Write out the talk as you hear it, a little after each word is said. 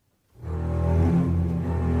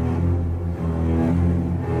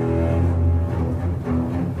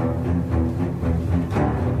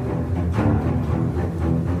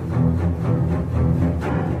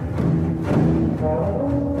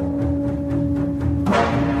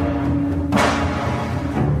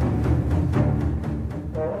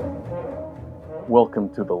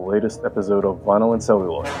welcome to the latest episode of Vinyl and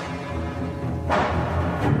Celluloid.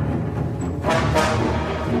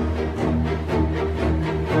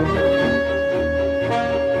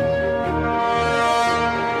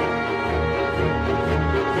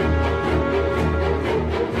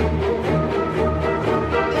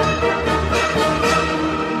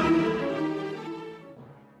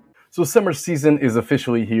 So summer season is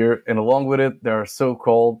officially here, and along with it, there are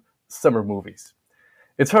so-called summer movies.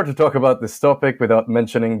 It's hard to talk about this topic without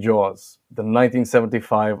mentioning Jaws, the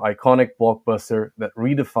 1975 iconic blockbuster that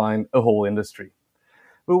redefined a whole industry.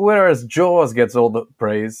 But whereas Jaws gets all the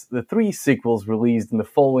praise, the 3 sequels released in the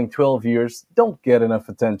following 12 years don't get enough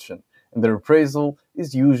attention, and their appraisal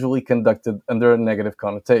is usually conducted under a negative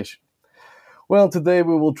connotation. Well, today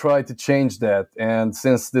we will try to change that, and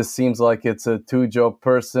since this seems like it's a two-job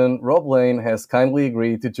person, Rob Lane has kindly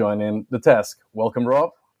agreed to join in the task. Welcome,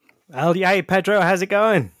 Rob. Well, hey, Pedro, how's it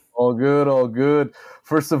going? All good, all good.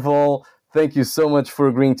 First of all, thank you so much for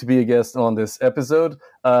agreeing to be a guest on this episode,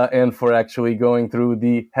 and for actually going through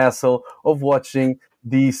the hassle of watching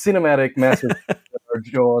the cinematic masterpieces that are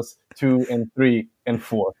Jaws 2 and 3 and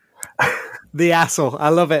 4. The asshole. I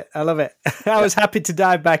love it. I love it. I was happy to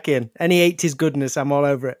dive back in. Any 80s goodness, I'm all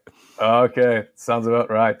over it. Okay, sounds about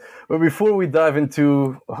right. But before we dive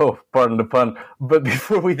into, pardon the pun, but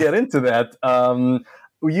before we get into that,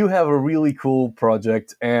 you have a really cool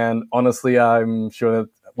project, and honestly, I'm sure that,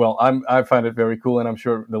 I find it very cool, and I'm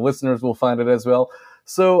sure the listeners will find it as well.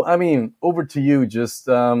 So, over to you. Just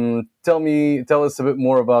tell us a bit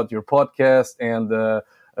more about your podcast and the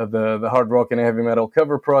hard rock and heavy metal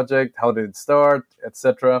cover project. How did it start,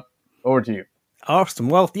 etc.? Over to you. Awesome.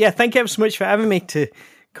 Well, yeah, thank you ever so much for having me to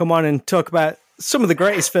come on and talk about some of the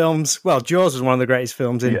greatest films. Well, Jaws was one of the greatest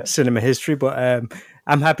films in cinema history, but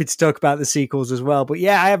I'm happy to talk about the sequels as well. But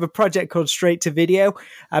yeah, I have a project called Straight to Video.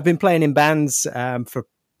 I've been playing in bands for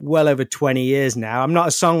well over 20 years now. I'm not a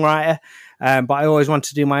songwriter, but I always want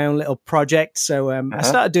to do my own little project. So I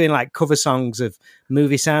started doing like cover songs of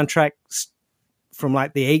movie soundtracks from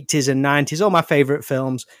like the 80s and 90s, all my favorite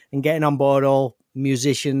films, and getting on board all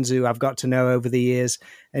musicians who I've got to know over the years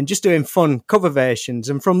and just doing fun cover versions.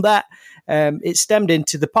 And from that, it stemmed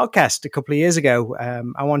into the podcast a couple of years ago.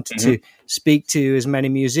 I wanted to speak to as many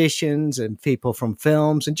musicians and people from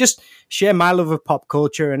films and just share my love of pop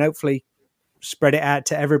culture and hopefully spread it out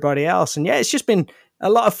to everybody else. And yeah, it's just been a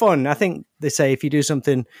lot of fun. I think they say if you do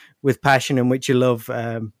something with passion and which you love,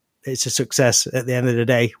 it's a success at the end of the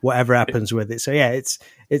day, whatever happens with it. So yeah,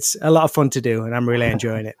 it's a lot of fun to do, and I'm really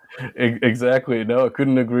enjoying it. Exactly. No, I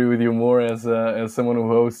couldn't agree with you more as someone who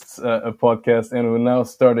hosts a podcast and who now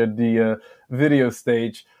started the video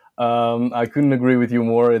stage. I couldn't agree with you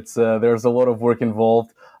more. It's there's a lot of work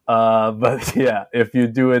involved, but yeah, if you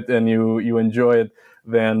do it and you enjoy it,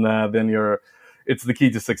 then it's the key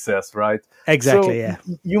to success, right? Exactly. So,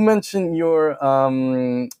 you mentioned your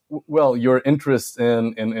your interest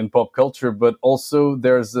in pop culture, but also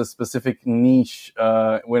there's a specific niche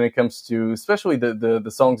when it comes to, especially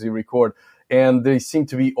the songs you record, and they seem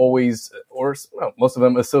to be always, most of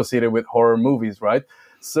them associated with horror movies, right?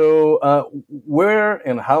 So, where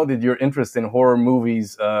and how did your interest in horror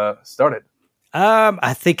movies started?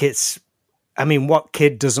 I think what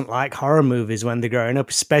kid doesn't like horror movies when they're growing up,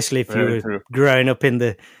 especially if you were growing up in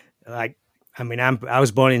the, I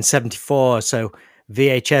was born in 74, so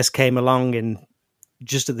VHS came along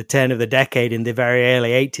just at the turn of the decade in the very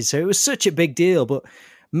early 80s. So it was such a big deal, but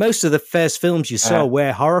most of the first films you saw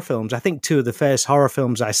were horror films. I think 2 of the first horror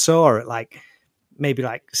films I saw at maybe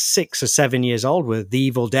 6 or 7 years old were The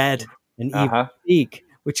Evil Dead and Evil Speak,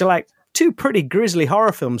 which are like 2 pretty grisly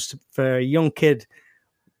horror films for a young kid,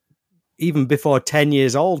 even before 10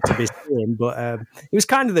 years old, to be seeing. But it was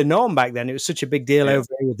kind of the norm back then. It was such a big deal over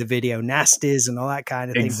here with the video nasties and all that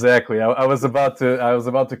kind of thing. Exactly. I was about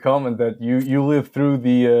to comment that you lived through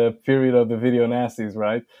the period of the video nasties,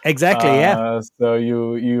 right? Exactly. So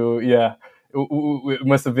it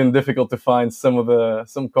must have been difficult to find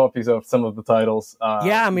some copies of some of the titles.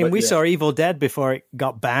 We saw Evil Dead before it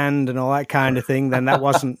got banned and all that kind of thing. Then that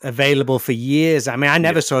wasn't available for years. I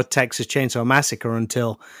never saw Texas Chainsaw Massacre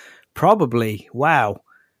until probably,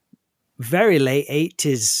 very late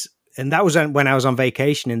 80s. And that was when I was on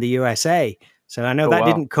vacation in the USA. So I know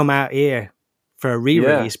didn't come out here for a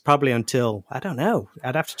re-release probably until, I don't know,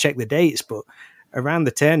 I'd have to check the dates, but around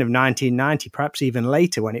the turn of 1990, perhaps even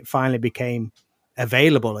later when it finally became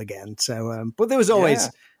available again. So, but there was always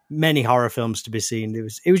many horror films to be seen.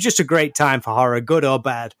 It was just a great time for horror, good or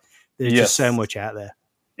bad. There's just so much out there.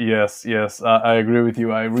 Yes, I agree with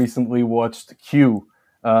you. I recently watched Q,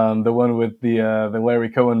 the one with the Larry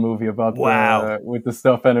Cohen movie about Wow. with the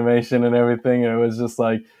stuff animation and everything. And it was just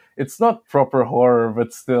like, it's not proper horror,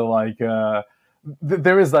 but still like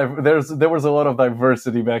there was a lot of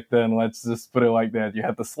diversity back then. Let's just put it like that. You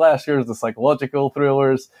had the slashers, the psychological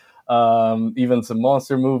thrillers, even some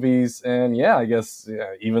monster movies, and yeah, I guess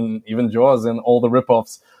even Jaws and all the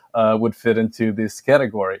ripoffs would fit into this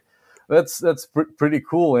category. That's pretty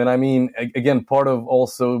cool. And I mean, again, part of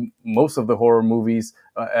also most of the horror movies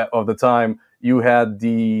of the time, you had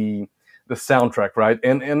the soundtrack, right?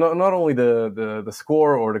 And not only the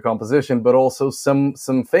score or the composition, but also some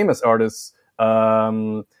famous artists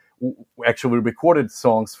actually recorded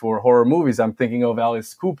songs for horror movies. I'm thinking of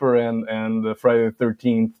Alice Cooper and Friday the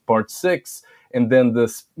 13th Part 6, and then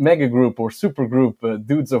this mega group or super group,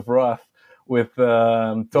 Dudes of Wrath, with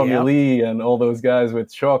Tommy Lee and all those guys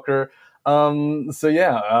with Shocker. This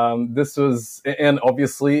was, and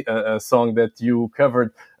obviously a song that you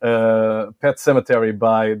covered, Pet Sematary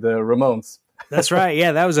by the Ramones. That's right.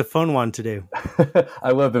 Yeah, that was a fun one to do.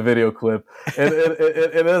 I love the video clip. And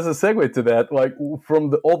as a segue to that, like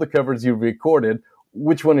from all the covers you recorded,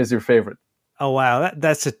 which one is your favorite? Oh, wow.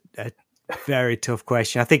 That's a very tough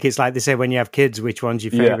question. I think it's like they say when you have kids, which one's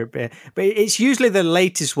your favorite bit? But it's usually the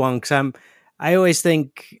latest one because I always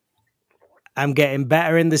think I'm getting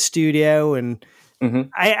better in the studio, and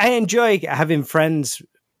I enjoy having friends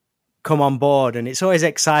come on board, and it's always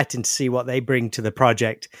exciting to see what they bring to the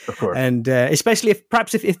project. Of course. And especially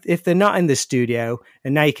if they're not in the studio,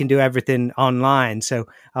 and now you can do everything online. So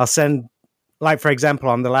I'll send, like for example,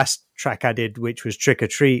 on the last track I did, which was Trick or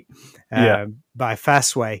Treat by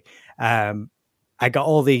Fastway, I got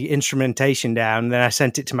all the instrumentation down, and then I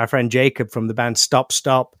sent it to my friend Jacob from the band Stop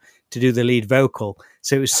Stop to do the lead vocal.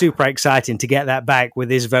 So it was super exciting to get that back with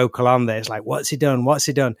his vocal on there. It's like, what's he done?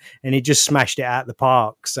 And he just smashed it out of the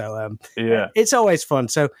park. So it's always fun.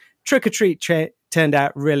 So Trick or Treat turned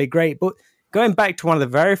out really great. But going back to one of the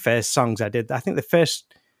very first songs I did, I think the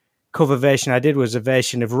first cover version I did was a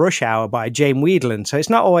version of Rush Hour by Jane Wiedlin. So it's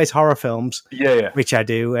not always horror films, which I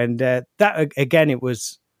do. And that, again, it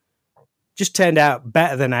was just turned out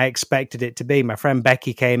better than I expected it to be. My friend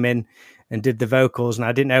Becky came in and did the vocals, and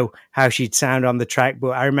I didn't know how she'd sound on the track,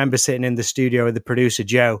 but I remember sitting in the studio with the producer,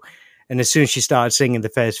 Joe, and as soon as she started singing the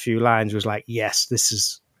first few lines, was like, yes, this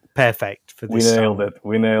is perfect for this song.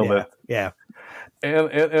 We nailed it. Yeah.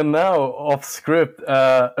 And now, off script,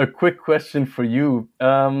 a quick question for you.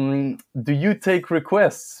 Do you take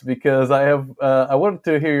requests? Because I wanted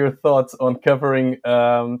to hear your thoughts on covering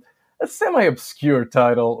a semi-obscure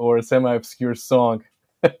title or a semi-obscure song.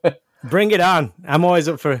 Bring it on. I'm always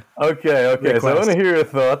up for Okay. requests. So I want to hear your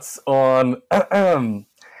thoughts on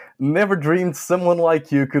Never Dreamed Someone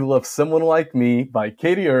Like You Could Love Someone Like Me by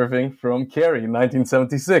Katie Irving from Carrie,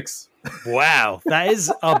 1976. Wow, that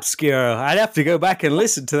is obscure. I'd have to go back and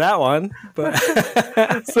listen to that one. But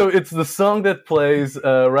So it's the song that plays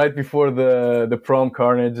right before the prom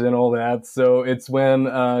carnage and all that. So it's when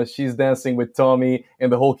she's dancing with Tommy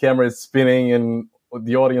and the whole camera is spinning and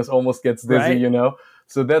the audience almost gets dizzy, Right. you know?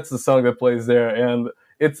 So that's the song that plays there. And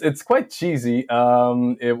it's quite cheesy.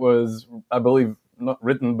 It was, I believe, not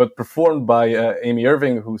written, but performed by Amy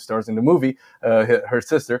Irving, who stars in the movie, her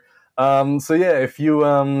sister. If you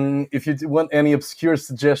want any obscure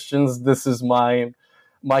suggestions, this is my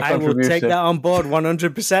I will contribution. take that on board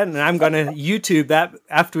 100%, and I'm going to YouTube that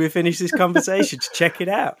after we finish this conversation to check it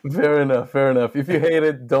out. Fair enough. If you hate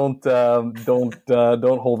it, don't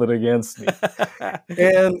hold it against me.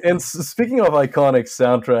 And speaking of iconic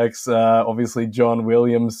soundtracks, obviously John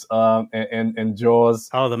Williams and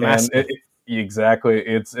Jaws. Oh, the master. Exactly.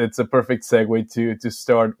 It's a perfect segue to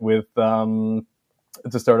start with our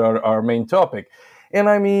main topic. And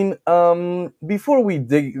I mean, before we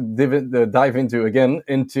dive into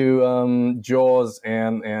Jaws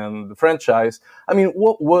and the franchise, I mean,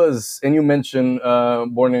 what was, and you mentioned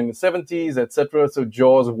born in the 70s, etc. So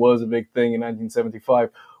Jaws was a big thing in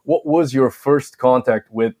 1975. What was your first contact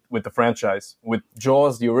with the franchise, with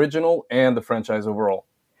Jaws, the original, and the franchise overall?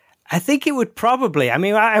 I think it would probably. I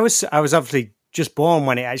mean, I was obviously just born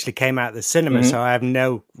when it actually came out of the cinema, so I have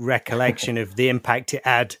no recollection of the impact it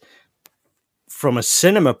had from a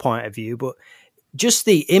cinema point of view, but just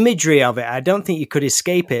the imagery of it, I don't think you could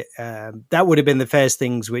escape it. That would have been the first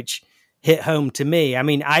things which hit home to me. I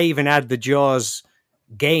mean, I even had the Jaws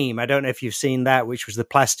game. I don't know if you've seen that, which was the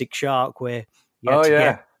plastic shark where you had to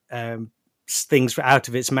get things out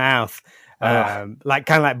of its mouth. Like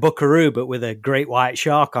kind of like Buckaroo, but with a great white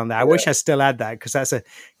shark on there. I wish I still had that because that's a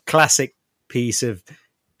classic piece of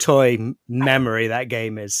toy memory that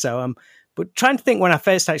game is. So, but trying to think when I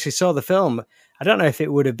first actually saw the film, I don't know if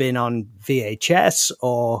it would have been on VHS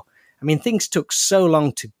or, I mean, things took so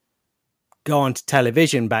long to go onto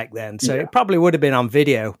television back then. So it probably would have been on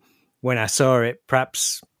video when I saw it,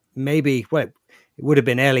 perhaps maybe, well, it would have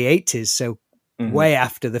been early 80s. So way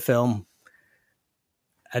after the film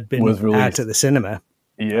had been out of the cinema.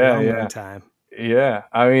 Long time. Yeah,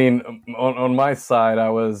 I mean, on my side, I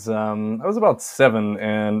was about 7,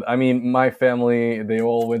 and I mean, my family, they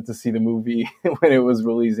all went to see the movie when it was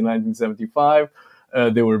released in 1975.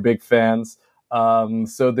 They were big fans,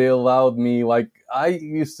 so they allowed me. Like, I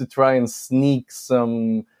used to try and sneak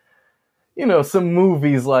some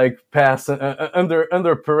movies like pass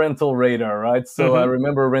under parental radar, right? So I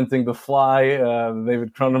remember renting The Fly,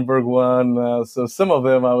 David Cronenberg one. So some of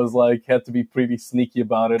them I was like had to be pretty sneaky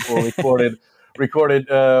about it, or recorded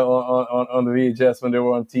on the VHS when they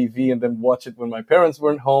were on TV, and then watch it when my parents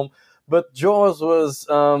weren't home. But Jaws was,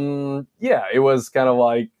 it was kind of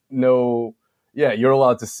like you're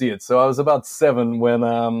allowed to see it. So I was about 7 when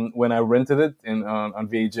I rented it on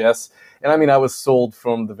VHS, and I mean I was sold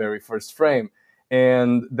from the very first frame.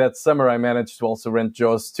 And that summer I managed to also rent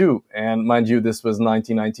Jaws 2. And mind you, this was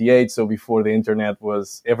 1998, so before the internet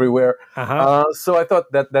was everywhere. So I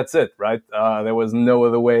thought that's it, right? There was no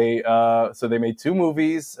other way. So they made 2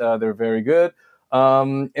 movies. They're very good.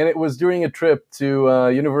 And it was during a trip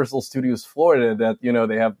to Universal Studios Florida that,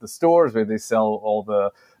 they have the stores where they sell all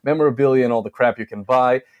the memorabilia and all the crap you can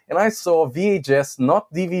buy. And I saw VHS,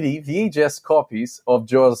 not DVD, VHS copies of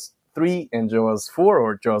Jaws 3 and Jaws 4,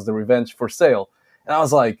 or Jaws the Revenge, for sale. And I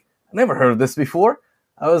was like, I never heard of this before.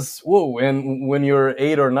 I was, whoa. And when you're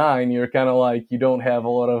 8 or 9, you're kind of like, you don't have a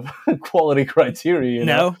lot of quality criteria. You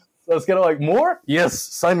know? So it's kind of like, more? Yes,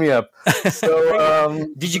 sign me up. So,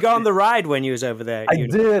 did you go on the ride when you was over there? I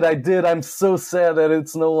did. I'm so sad that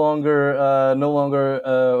it's no longer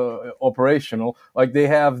operational. Like, they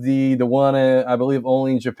have the one, I believe,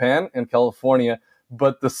 only in Japan and California,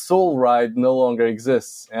 but the Soul ride no longer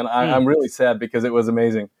exists. And I'm really sad because it was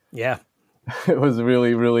amazing. Yeah. It was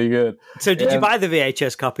really, really good. So did you buy the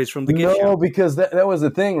VHS copies from the gift shop? No, because that was the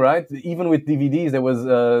thing, right? Even with DVDs, there was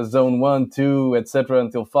Zone 1, 2, etc.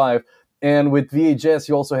 until 5. And with VHS,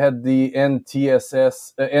 you also had the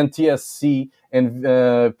NTSC and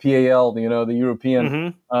PAL, the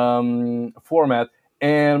European format.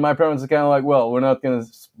 And my parents are kind of like, well, we're not going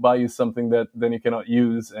to buy you something that then you cannot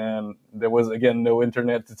use. And there was, again, no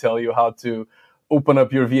internet to tell you how to open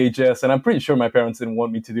up your VHS, and I'm pretty sure my parents didn't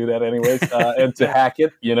want me to do that anyways, and to hack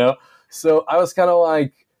it, So I was kind of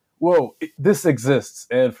like, whoa, this exists.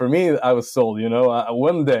 And for me, I was sold,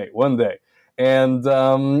 one day. And,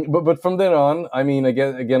 but from then on, I mean,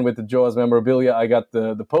 again, with the Jaws memorabilia, I got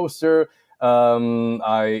the poster.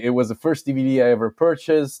 It was the first DVD I ever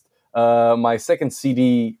purchased. My second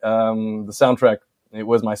CD, the soundtrack, it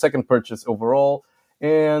was my second purchase overall.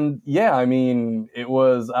 And yeah, I mean,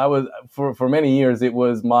 for many years, it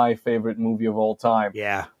was my favorite movie of all time.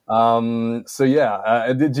 Yeah.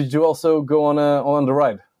 Did you also go on the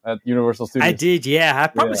ride at Universal Studios? I did, yeah. I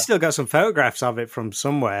probably still got some photographs of it from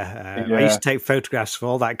somewhere. I used to take photographs of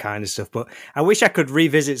all that kind of stuff, but I wish I could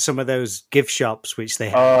revisit some of those gift shops which they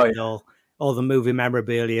had with all the movie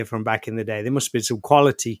memorabilia from back in the day. There must have been some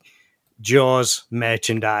quality Jaws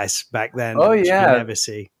merchandise back then which you never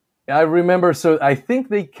see. I remember, so I think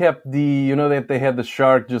they kept that they had the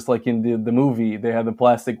shark just like in the movie. They had the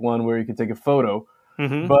plastic one where you could take a photo.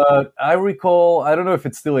 But I recall, I don't know if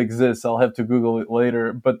it still exists, I'll have to Google it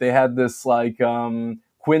later, but they had this like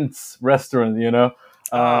Quint's restaurant,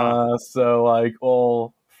 so like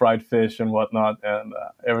all fried fish and whatnot and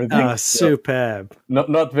everything. Oh, superb.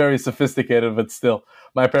 Not very sophisticated, but still.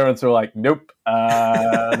 My parents were like, nope,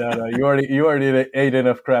 no, you already ate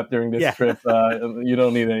enough crap during this trip. You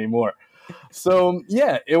don't need any more. So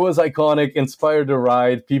yeah, it was iconic, inspired the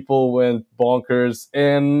ride. People went bonkers,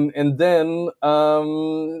 and then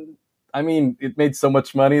I mean, it made so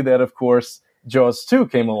much money that of course Jaws 2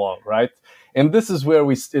 came along, right? And this is where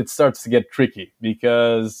it starts to get tricky,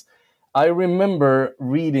 because I remember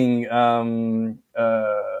reading a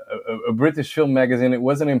British film magazine. It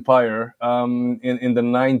was an Empire in the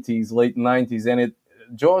 90s, late 90s, and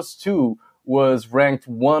Jaws 2 was ranked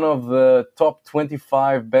one of the top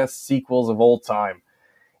 25 best sequels of all time.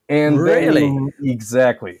 And really?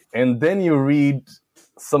 Exactly. And then you read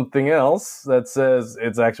something else that says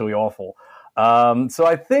it's actually awful. So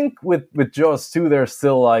I think with Jaws 2, there's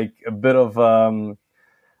still like a bit of a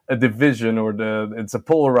division, or it's a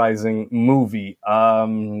polarizing movie.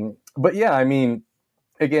 But yeah, I mean,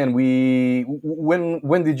 again,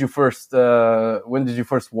 when did you first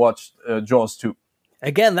watch Jaws 2?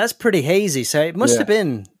 Again, that's pretty hazy. So it must have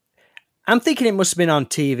been, I'm thinking it must have been on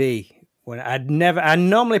TV when I'm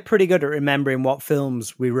normally pretty good at remembering what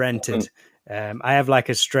films we rented. I have like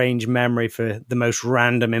a strange memory for the most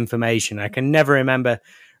random information. I can never remember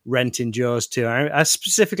renting Jaws 2. I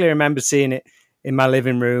specifically remember seeing it in my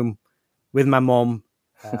living room with my mum.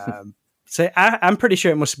 So I'm pretty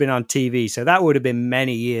sure it must have been on TV. So that would have been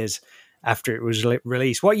many years after it was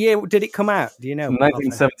released. What year did it come out? Do you know?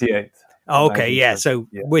 1978. Oh, okay, yeah. So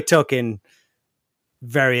we're talking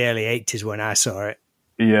very early 80s when I saw it.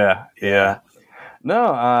 Yeah.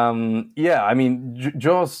 No, yeah. I mean,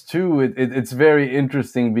 Jaws 2. It's very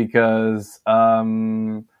interesting because I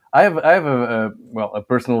have a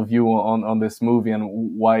personal view on this movie and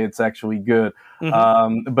why it's actually good.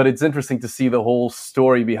 But it's interesting to see the whole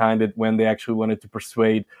story behind it when they actually wanted to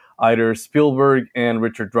persuade either Spielberg and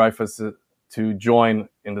Richard Dreyfuss to join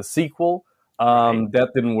in the sequel.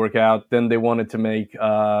 That didn't work out. Then they wanted to make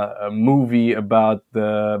a movie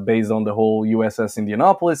based on the whole USS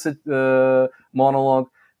Indianapolis monologue.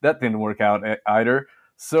 That didn't work out either.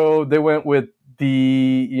 So they went with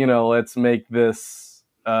let's make this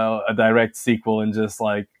a direct sequel and just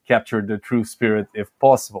like capture the true spirit if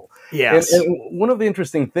possible. Yes. And one of the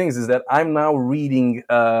interesting things is that I'm now reading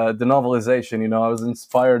the novelization. I was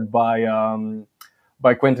inspired by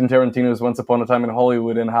Quentin Tarantino's Once Upon a Time in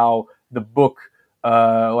Hollywood and how the book,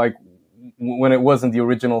 when it wasn't the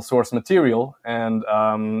original source material, and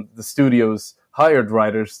the studios hired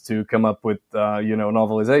writers to come up with,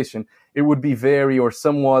 novelization, it would be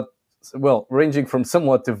ranging from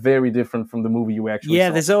somewhat to very different from the movie you actually saw. Yeah,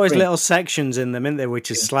 there's always little sections in them, isn't there,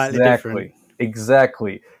 which is slightly different.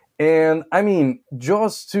 Exactly. And I mean,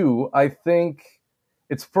 Jaws 2, I think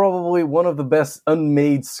it's probably one of the best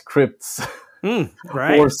unmade scripts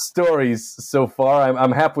or stories so far.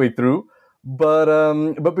 I'm halfway through,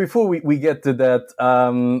 but before we get to that,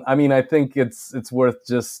 I mean, I think it's worth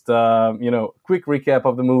just quick recap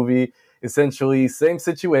of the movie. Essentially, same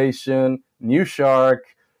situation, new shark,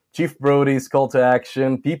 Chief Brody's call to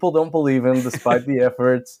action. People don't believe him despite the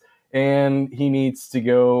efforts, and he needs to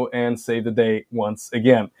go and save the day once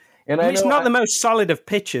again. And it's not the most solid of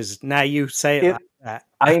pitches. Now you say it like that.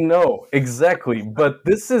 I know, exactly. But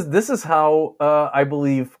this is how I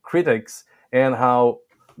believe critics and how,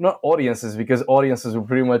 not audiences, because audiences were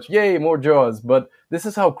pretty much, yay, more Jaws. But this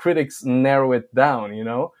is how critics narrow it down,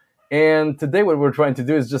 And today what we're trying to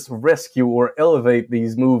do is just rescue or elevate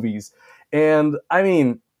these movies. And I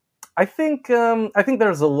mean, I think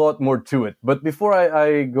there's a lot more to it. But before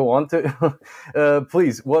I go on to,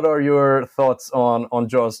 please, what are your thoughts on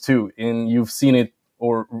Jaws 2? You've seen it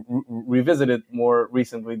or revisited more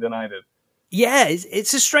recently than I did. Yeah,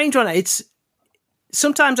 it's a strange one.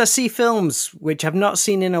 Sometimes I see films which I've not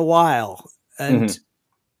seen in a while, and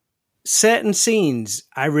certain scenes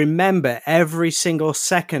I remember every single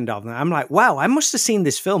second of them. I'm like, wow, I must have seen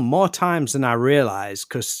this film more times than I realized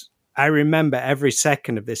because I remember every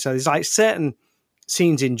second of this. So there's like certain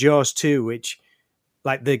scenes in Jaws 2, which,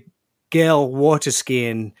 like the girl water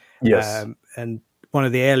skiing, and one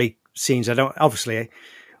of the early scenes. Obviously,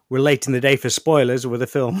 we're late in the day for spoilers with a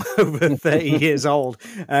film over 30 years old,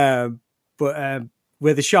 but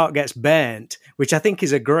where the shark gets burnt, which I think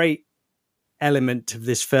is a great element of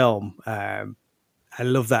this film. I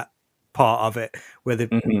love that part of it where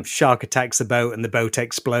the shark attacks the boat and the boat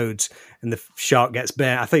explodes and the shark gets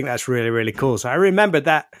burnt. I think that's really, really cool. So I remember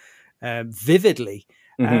that vividly.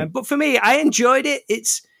 But for me, I enjoyed it.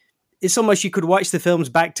 It's almost, you could watch the films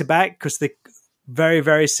back to back because they're very,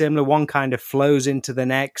 very similar. One kind of flows into the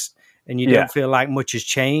next and you don't feel like much has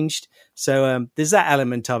changed. So there's that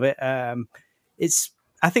element of it.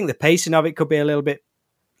 I think the pacing of it could be a little bit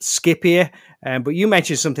skippier. But you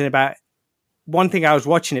mentioned something about, one thing I was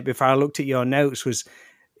watching it before I looked at your notes was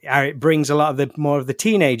how it brings a lot of more of the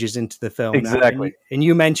teenagers into the film. Exactly. And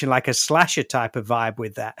you mentioned like a slasher type of vibe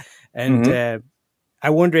with that. And I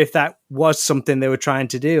wonder if that was something they were trying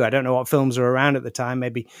to do. I don't know what films were around at the time.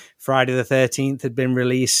 Maybe Friday the 13th had been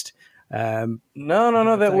released. No.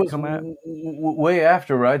 That was way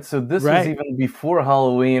after, right? So this was even before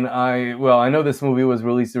Halloween. I know this movie was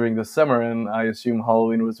released during the summer, and I assume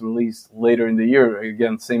Halloween was released later in the year.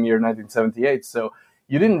 Again, same year, 1978. So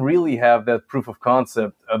you didn't really have that proof of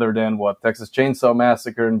concept other than Texas Chainsaw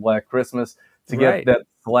Massacre and Black Christmas to get that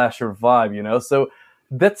slasher vibe, So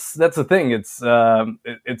that's the thing.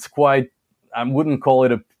 It's quite. I wouldn't call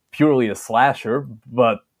it purely a slasher,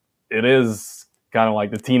 but it is kind of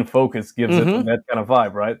like the teen focus gives it that kind of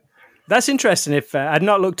vibe, right? That's interesting. If I'd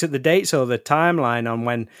not looked at the dates or the timeline on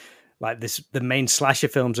when the main slasher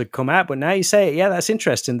films had come out, but now you say it, that's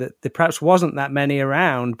interesting that there perhaps wasn't that many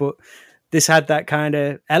around, but this had that kind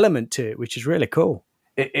of element to it, which is really cool.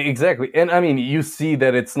 Exactly. And I mean, you see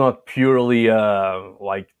that it's not purely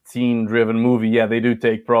like teen driven movie. Yeah, they do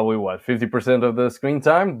take probably what 50% of the screen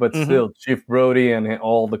time, but Mm-hmm. still Chief Brody and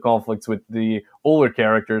all the conflicts with the older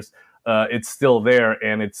characters, it's still there,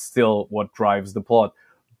 and it's still what drives the plot.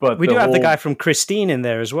 But We the do have the whole guy from Christine in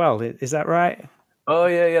there as well. Is that right? oh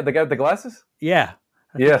yeah, yeah, the guy with the glasses. Yeah,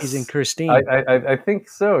 I think he's in Yes, Christine. I think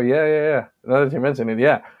so. Yeah, yeah, yeah. Now that you mention it,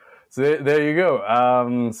 yeah. So there you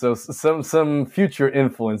go. So some future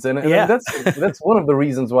influence, and Yeah, that's one of the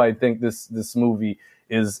reasons why I think this movie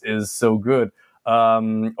is so good.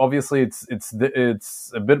 Obviously, it's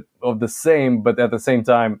a bit of the same, but at the same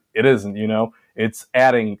time, it isn't. It's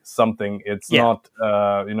adding something. It's yeah. not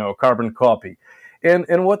a carbon copy.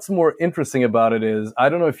 And what's more interesting about it is I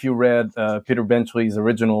don't know if you read Peter Benchley's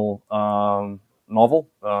original novel,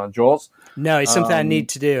 Jaws. No, it's something I Um, need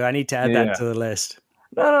to do. I need to add that yeah. to the list.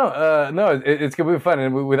 No. It's gonna be fun,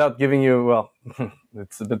 and without giving you, well,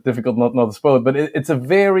 it's a bit difficult not to spoil it, but it's a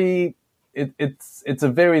very, it's a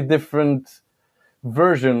very different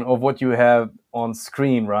version of what you have on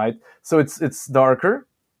screen, right? So it's darker.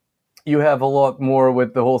 You have a lot more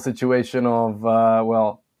with the whole situation of,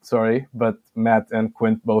 well, sorry, but Matt and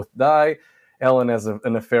Quint both die. Ellen has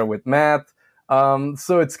an affair with Matt.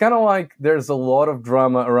 So it's kind of like there's a lot of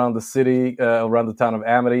drama around the city, around the town of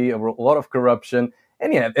Amity, a lot of corruption,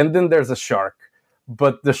 and yeah, and then there's a shark.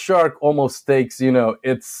 But the shark almost takes,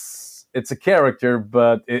 it's a character,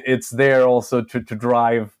 but it's there also to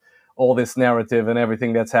drive all this narrative and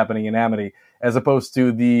everything that's happening in Amity, as opposed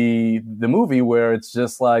to the movie where it's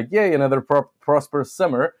just like, yay, another prosperous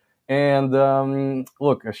summer, and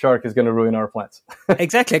look, a shark is going to ruin our plans.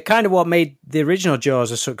 Exactly, kind of what made the original Jaws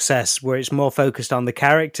a success, where it's more focused on the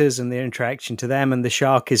characters and their interaction to them, and the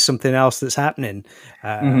shark is something else that's happening.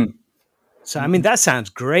 Mm-hmm. So, I mean, that sounds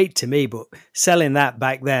great to me, but selling that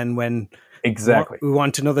back then when Exactly. we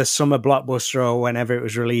want another summer blockbuster or whenever it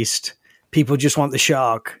was released, people just want the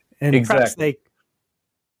shark. And perhaps Exactly. they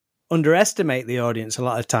underestimate the audience a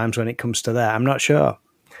lot of times when it comes to that. I'm not sure.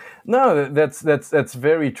 No, that's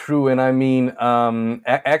very true, and I mean,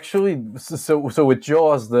 actually, so with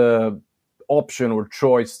Jaws, the option or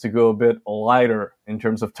choice to go a bit lighter in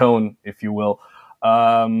terms of tone, if you will,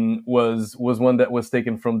 was one that was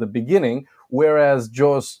taken from the beginning, whereas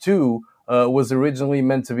Jaws 2 was originally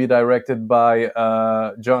meant to be directed by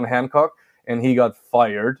John Hancock, and he got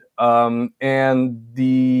fired. And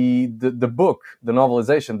the book, the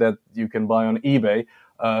novelization that you can buy on eBay,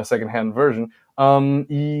 secondhand version.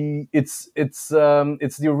 It's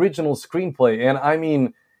the original screenplay, and I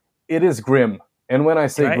mean, it is grim. And when I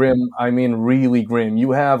say Right. grim, I mean really grim.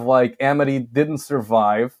 You have like Amity didn't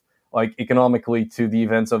survive like economically to the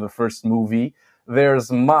events of the first movie.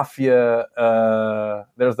 There's mafia.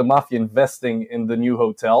 There's the mafia investing in the new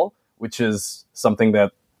hotel, which is something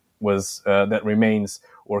that that remains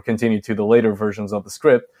or continued to the later versions of the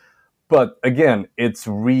script. But again, it's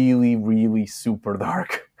really, really super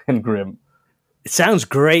dark and grim. It sounds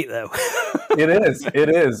great, though. It is. It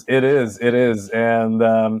is. It is. It is. And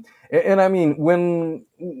I mean,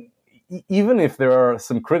 even if there are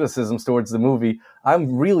some criticisms towards the movie,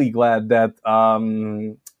 I'm really glad that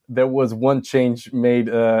there was one change made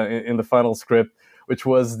in the final script, which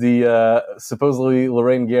was the supposedly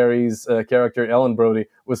Lorraine Gary's character Ellen Brody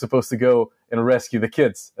was supposed to go and rescue the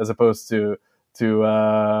kids as opposed to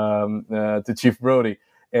Chief Brody.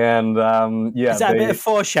 And yeah, Is that a bit of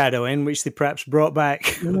foreshadowing, which they perhaps brought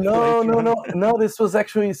back? no. This was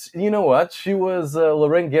actually, you know what? She was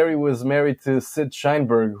Lorraine Gary was married to Sid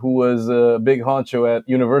Sheinberg, who was a big honcho at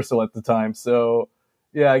Universal at the time. So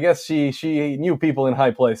yeah, I guess she knew people in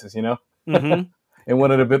high places, Mm-hmm. and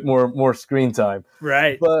wanted a bit more screen time.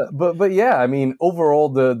 Right. But yeah, I mean, overall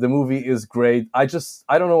the movie is great. I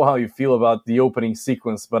don't know how you feel about the opening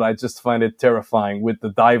sequence, but I just find it terrifying with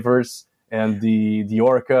the divers and the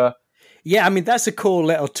orca. Yeah, I mean, that's a cool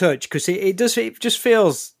little touch because it just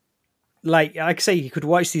feels like I say, you could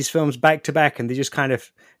watch these films back to back and they just kind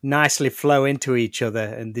of nicely flow into each other.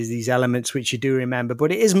 And there's these elements which you do remember,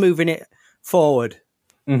 but it is moving it forward.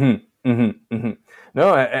 Mm-hmm, mm-hmm, mm-hmm.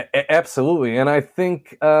 No, absolutely. And I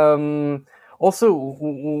think also,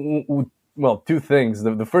 well, two things.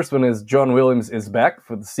 The first one is John Williams is back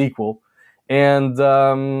for the sequel. And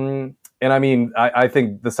I mean, I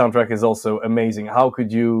think the soundtrack is also amazing. How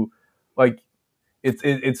could you, like,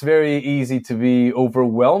 it's very easy to be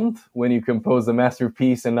overwhelmed when you compose a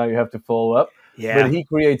masterpiece and now you have to follow up. Yeah. But he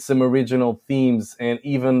creates some original themes, and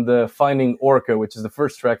even the Finding Orca, which is the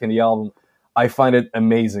first track in the album, I find it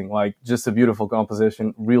amazing. Like, just a beautiful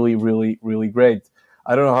composition. Really, really, really great.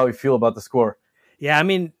 I don't know how you feel about the score. Yeah, I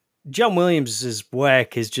mean, John Williams'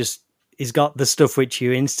 work is just he's got the stuff which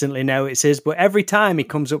you instantly know it's his, but every time he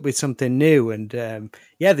comes up with something new. And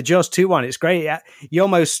the Jaws 2 one, it's great. You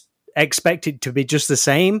almost expect it to be just the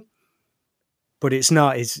same, but it's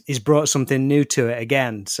not. He's brought something new to it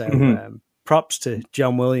again. So props to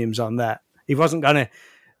John Williams on that. He wasn't going to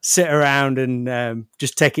sit around and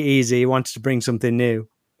just take it easy. He wanted to bring something new.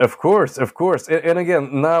 Of course. And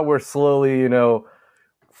again, now we're slowly,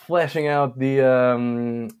 fleshing out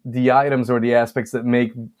the items or the aspects that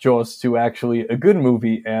make Jaws 2 actually a good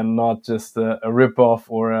movie and not just a ripoff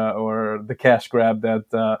or the cash grab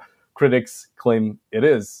that critics claim it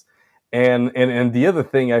is. And the other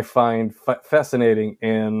thing I find fascinating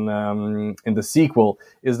in the sequel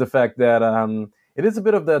is the fact that it is a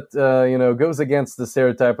bit of that goes against the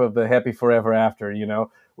stereotype of the happy forever after.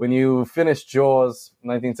 When you finish Jaws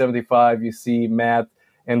 1975, you see Matt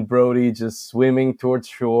and Brody just swimming towards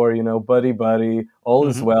shore, buddy, all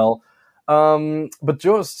is well. But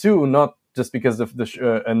Jaws 2, not just because of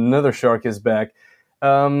another shark is back.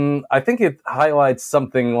 I think it highlights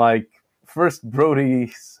something like first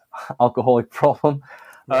Brody's alcoholic problem,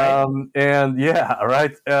 right.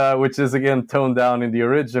 Which is again toned down in the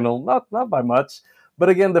original, not by much, but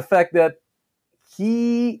again the fact that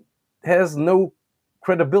he has no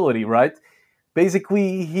credibility, right?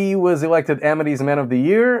 Basically, he was elected Amity's Man of the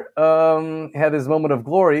Year, had his moment of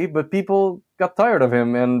glory, but people got tired of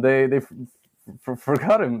him and they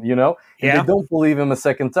forgot him, And they don't believe him a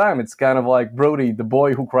second time. It's kind of like Brody, the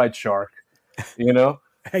boy who cried shark,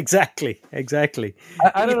 Exactly. I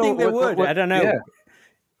don't think they would. I don't know.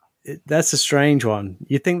 Yeah. That's a strange one.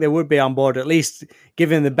 You think they would be on board, at least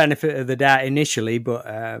giving the benefit of the doubt initially, but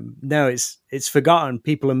no, it's forgotten.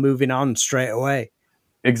 People are moving on straight away.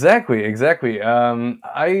 Exactly.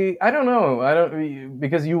 I don't know.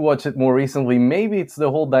 Because you watch it more recently. Maybe it's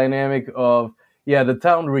the whole dynamic of the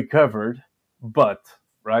town recovered, but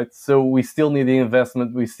right. So we still need the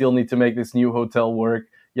investment. We still need to make this new hotel work.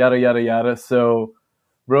 Yada yada yada. So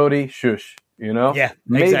Brody, shush. Yeah,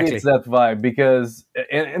 maybe exactly. It's that vibe because,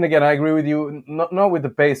 and again, I agree with you. Not with the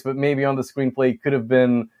pace, but maybe on the screenplay could have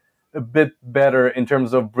been a bit better in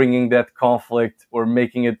terms of bringing that conflict or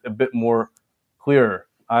making it a bit more clearer.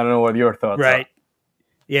 I don't know what your thoughts are.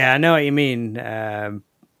 Yeah, I know what you mean. I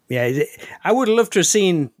would love to have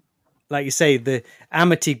seen, like you say, the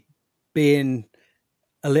Amity being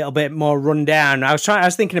a little bit more run down. I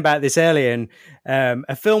was thinking about this earlier, and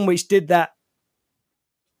a film which did that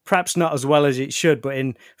perhaps not as well as it should, but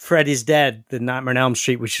in Freddy's Dead, the Nightmare on Elm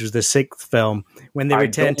Street, which was the 6th film, when they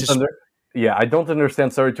returned to... I don't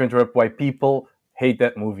understand, sorry to interrupt, why people hate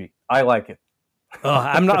that movie. I like it. Oh,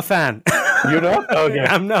 I'm not a fan. You're not? Okay.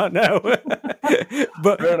 I'm not, no.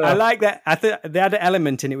 But I like that. I think they had an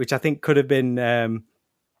element in it which I think could have been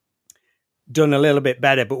done a little bit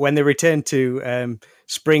better. But when they returned to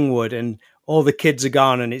Springwood and all the kids are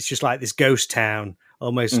gone and it's just like this ghost town,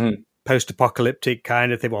 almost post-apocalyptic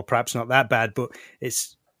kind of thing. Well, perhaps not that bad, but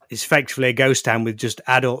it's effectively a ghost town with just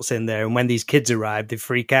adults in there. And when these kids arrive, they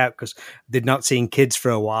freak out because they'd not seen kids for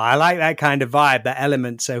a while. I like that kind of vibe, that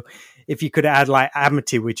element. So if you could add like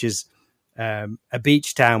Amity, which is a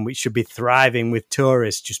beach town which should be thriving with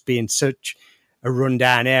tourists, just being such a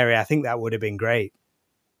rundown area, I think that would have been great.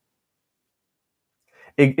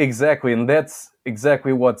 Exactly, and that's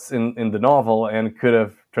exactly what's in the novel and could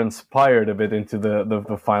have transpired a bit into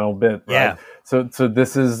the final bit, right? Yeah. So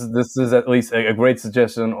this is at least a great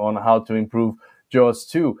suggestion on how to improve Jaws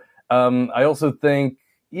 2. I also think,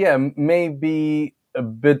 maybe a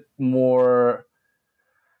bit more.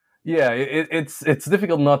 Yeah, it's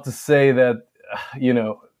difficult not to say that,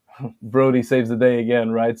 Brody saves the day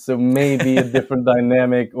again, right? So maybe a different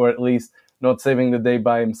dynamic, or at least not saving the day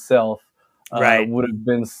by himself, would have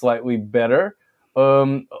been slightly better.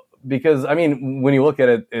 Because, I mean, when you look at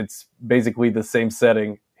it, it's basically the same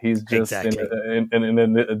setting. He's just in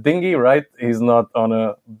a dinghy, right? He's not on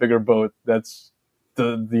a bigger boat. That's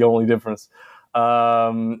the only difference.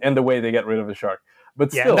 And the way they get rid of the shark.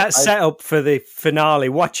 But still, that setup for the finale,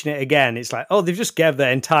 watching it again, it's like, oh, they've just gave the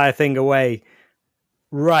entire thing away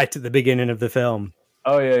right at the beginning of the film.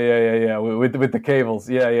 Oh yeah. With the cables,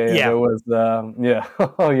 yeah. There was,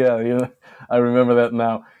 oh yeah, I remember that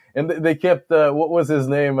now. And they kept what was his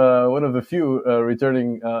name? One of the few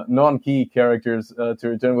returning non-key characters to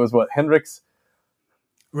return was what, Hendricks,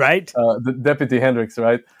 right? The Deputy Hendricks,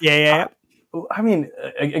 right? Yeah. I mean,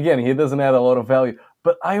 again, he doesn't add a lot of value.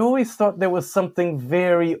 But I always thought there was something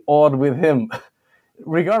very odd with him,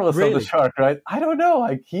 regardless of the shark, right? I don't know.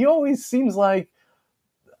 Like, he always seems like,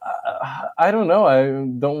 I don't know. I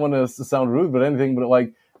don't want to sound rude, but anything but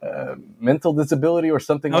like mental disability or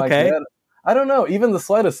something like that. I don't know. Even the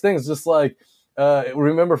slightest things, just like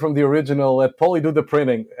remember from the original, let Polly do the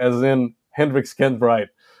printing, as in Hendrix can't write,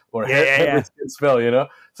 or Hendrix can't spell, you know?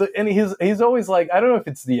 So, and he's always like, I don't know if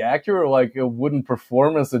it's the actor or like a wooden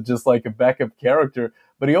performance or just like a backup character,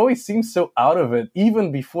 but he always seems so out of it,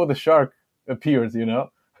 even before the shark appears, you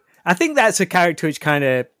know? I think that's a character which kind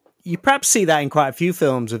of, you perhaps see that in quite a few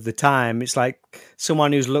films of the time. It's like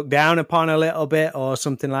someone who's looked down upon a little bit or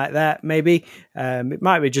something like that, maybe. It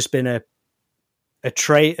might have just been a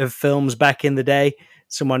trait of films back in the day,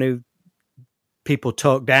 someone who people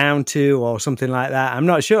talk down to or something like that. I'm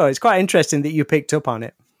not sure. It's quite interesting that you picked up on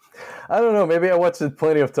it. I don't know. Maybe I watched it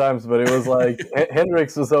plenty of times, but it was like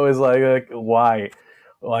Hendrix was always like why?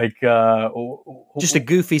 Like just a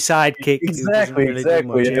goofy sidekick. Exactly.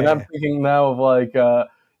 And I'm thinking now of like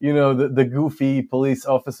the goofy police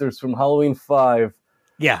officers from Halloween 5.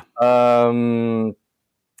 Yeah.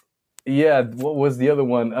 Yeah, what was the other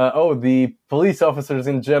one? The police officers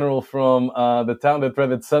in general from The Town That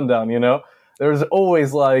Dreaded Sundown, you know? There's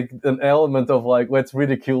always like an element of like, let's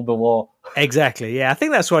ridicule the law. Exactly, yeah. I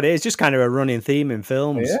think that's what it is, just kind of a running theme in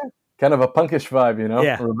films. Yeah, kind of a punkish vibe, you know?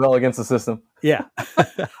 Yeah. Rebel against the system. Yeah.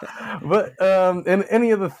 But and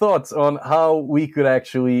any other thoughts on how we could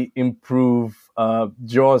actually improve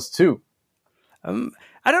Jaws 2? I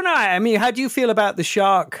don't know. I mean, how do you feel about the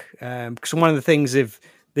shark? Because one of the things, if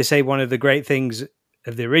they say one of the great things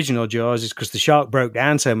of the original Jaws is because the shark broke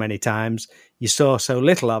down so many times, you saw so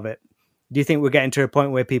little of it. Do you think we're getting to a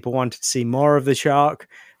point where people wanted to see more of the shark?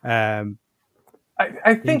 I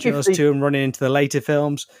think Jaws 2 and running into the later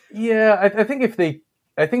films. Yeah, I think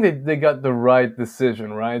they got the right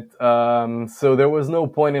decision, right? So there was no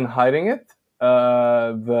point in hiding it.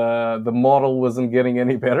 The model wasn't getting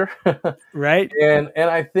any better, right? And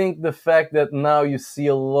I think the fact that now you see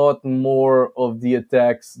a lot more of the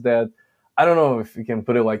attacks that, I don't know if you can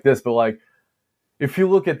put it like this, but like if you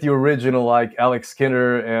look at the original, like Alex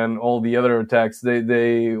Skinner and all the other attacks,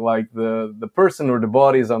 they like the person or the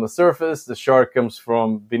body is on the surface, the shark comes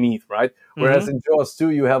from beneath, right? Whereas in Jaws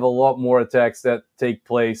 2, you have a lot more attacks that take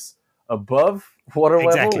place above water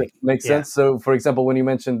level. It makes sense. So, for example, when you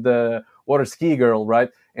mentioned the water ski girl,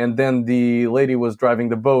 right? And then the lady was driving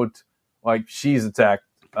the boat, like she's attacked,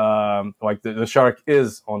 like the shark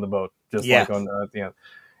is on the boat, just like on at the end.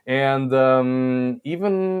 And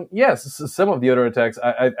even some of the other attacks,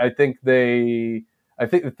 I think it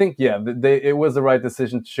was the right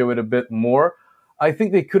decision to show it a bit more. I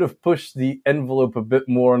think they could have pushed the envelope a bit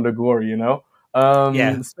more on the gore, you know,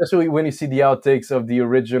 especially when you see the outtakes of the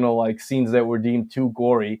original like scenes that were deemed too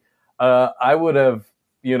gory. I would have,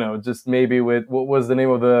 just maybe with what was the name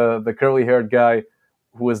of the curly haired guy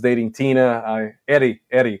who was dating Tina, Eddie,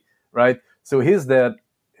 right? So his dad,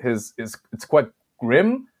 it's quite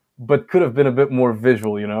grim, but could have been a bit more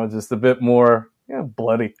visual, just a bit more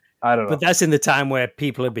bloody. I don't know. But that's in the time where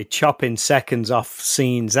people would be chopping seconds off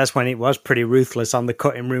scenes. That's when it was pretty ruthless on the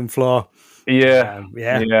cutting room floor. Yeah.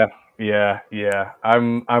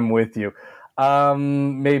 I'm with you.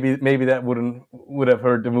 Maybe that would have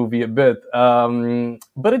hurt the movie a bit.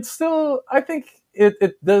 But it's still, I think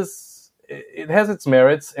it has its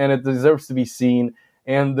merits and it deserves to be seen.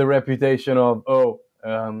 And the reputation of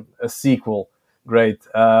a sequel. Great.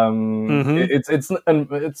 It's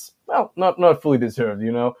not fully deserved,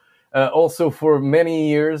 also, for many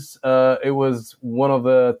years, it was one of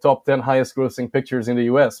the top 10 highest grossing pictures in the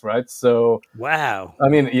US, right? So, wow. I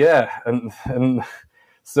mean, and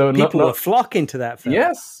so people were flocking to that film.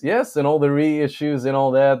 Yes, and all the reissues and all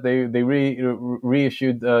that. They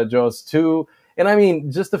reissued Jaws 2, and I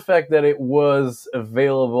mean, just the fact that it was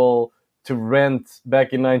available to rent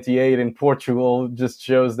back in '98 in Portugal just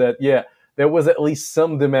shows that there was at least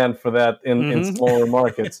some demand for that in smaller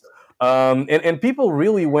markets. And people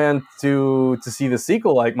really went to see the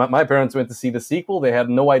sequel. Like my parents went to see the sequel. They had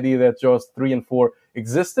no idea that Jaws 3 and 4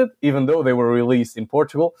 existed, even though they were released in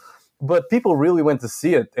Portugal. But people really went to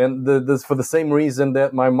see it. And this for the same reason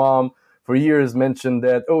that my mom for years mentioned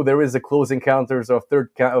that, there is a Close Encounters of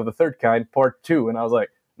the Third Kind Part 2. And I was like,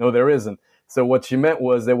 no, there isn't. So what she meant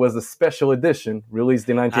was there was a special edition released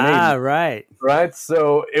in 1980. Right. Right?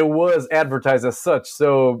 So it was advertised as such.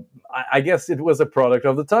 So I guess it was a product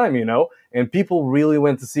of the time, and people really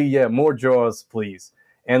went to see, more Jaws, please.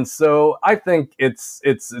 And so I think it's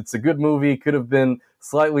a good movie. Could have been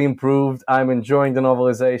slightly improved. I'm enjoying the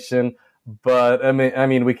novelization, but I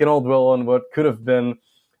mean, we can all dwell on what could have been,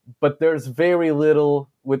 but there's very little,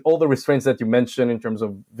 with all the restraints that you mentioned in terms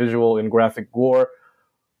of visual and graphic gore,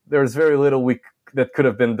 there's very little that could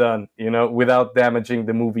have been done, without damaging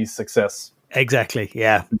the movie's success. Exactly,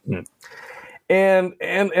 yeah. Mm-hmm.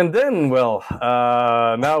 And then, well,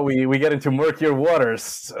 now we get into murkier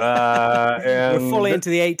waters. We're fully into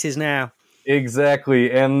the 80s now.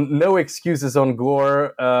 Exactly, and no excuses on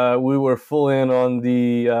gore. We were full in on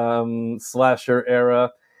the slasher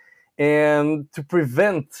era. And to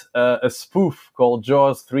prevent a spoof called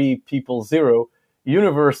Jaws 3 People Zero,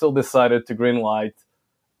 Universal decided to greenlight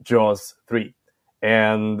Jaws 3.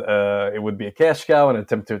 And it would be a cash cow, an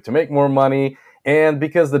attempt to make more money. And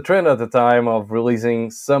because the trend at the time of releasing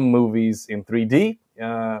some movies in 3D,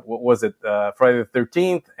 what was it? Friday the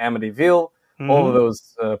 13th, Amityville, all of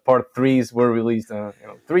those part 3s were released in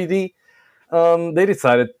 3D. They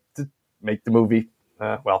decided to make the movie,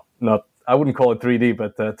 not, I wouldn't call it 3D,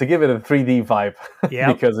 but to give it a 3D vibe,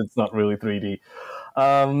 because it's not really 3D.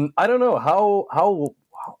 I don't know,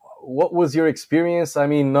 what was your experience? I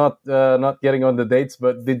mean, not getting on the dates,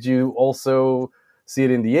 but did you also see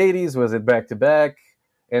it in the 80s? Was it back to back?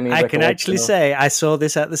 I can actually say I saw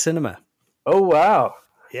this at the cinema. Oh, wow.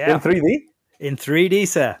 Yeah. In 3D? In 3D,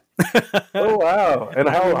 sir. Oh, wow. And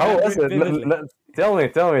how was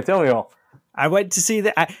it? Tell me all. I went to see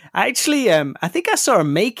that. I think I saw a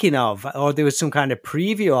making of, or there was some kind of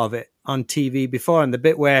preview of it on TV before, and the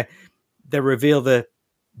bit where they reveal the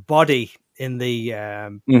body in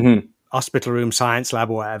the hospital room science lab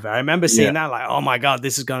or whatever. I remember seeing that, like, oh my God,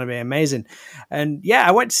 this is going to be amazing. And yeah,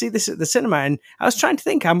 I went to see this at the cinema, and I was trying to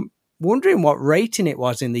think, I'm wondering what rating it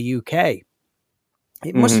was in the UK.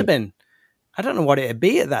 It must have been, I don't know what it'd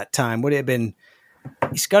be at that time. Would it have been,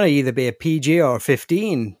 it's going to either be a PG or a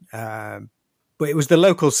 15, but it was the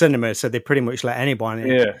local cinema, so they pretty much let anyone in.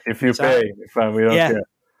 Yeah, if you pay, we don't care.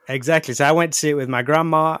 Exactly. So I went to see it with my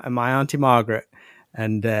grandma and my Auntie Margaret.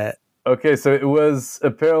 And okay, so it was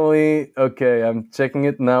apparently, I'm checking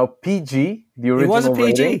it now, PG, the original. It was a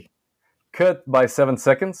PG. Rating, cut by 7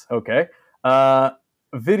 seconds, okay.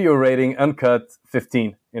 Video rating uncut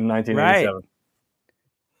 15 in 1987. Right.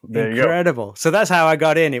 There Incredible. You go. So that's how I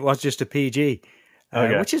got in. It was just a PG,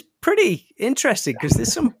 which is pretty interesting because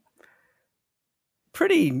there's some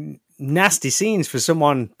pretty nasty scenes for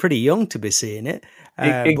someone pretty young to be seeing it.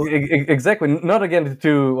 Exactly. Not again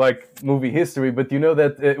to like movie history, but you know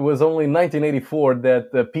that it was only 1984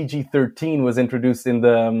 that PG-13 was introduced in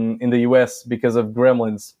the US because of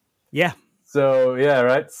Gremlins. Yeah. So yeah,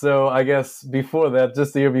 right. So I guess before that,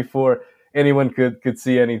 just the year before, anyone could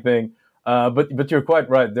see anything. But you're quite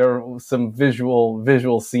right. There are some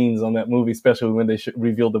visual scenes on that movie, especially when they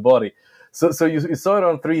revealed the body. So you saw it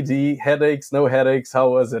on 3D. Headaches? No headaches? How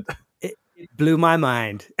was it? It blew my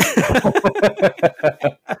mind.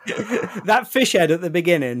 That fish head at the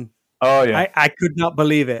beginning. Oh yeah, I could not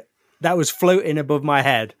believe it. That was floating above my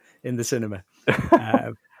head in the cinema.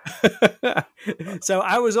 So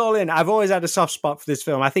I was all in. I've always had a soft spot for this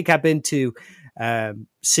film. I think I've been to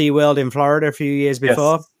SeaWorld in Florida a few years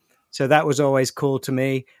before. Yes. So that was always cool to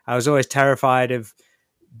me. I was always terrified of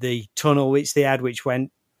the tunnel which they had, which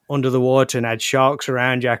went under the water and had sharks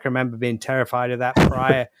around you. I can remember being terrified of that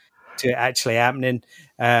prior to it actually happening.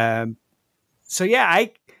 So yeah,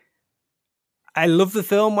 I loved the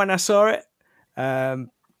film when I saw it.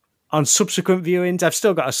 On subsequent viewings, I've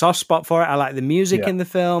still got a soft spot for it. I like the music in the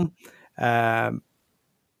film. But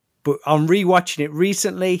on rewatching it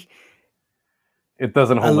recently, it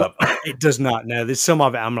doesn't hold up. It does not. No, there's some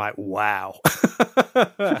of it I'm like, wow.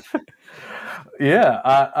 Yeah,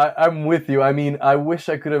 I'm with you. I mean, I wish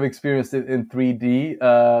I could have experienced it in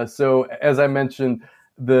 3D. So as I mentioned,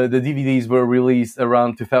 the DVDs were released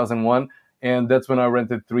around 2001. And that's when I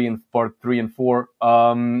rented part 3 and 4.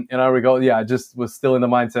 And I recall, I just was still in the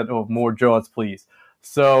mindset of more Jaws, please.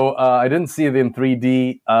 So I didn't see it in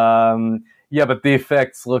 3D. But the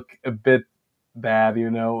effects look a bit bad, you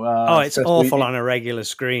know. It's awful on a regular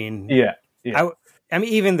screen. Yeah. I mean,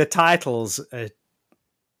 even the titles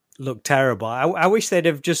look terrible. I wish they'd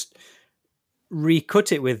have just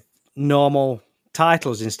recut it with normal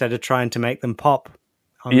titles instead of trying to make them pop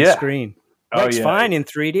on the screen. It's fine in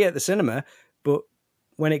 3D at the cinema, but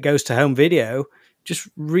when it goes to home video,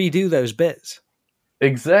 just redo those bits.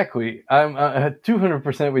 Exactly. I'm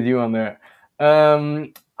 200% with you on there.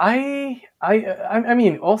 I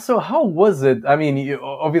mean, also, how was it? I mean,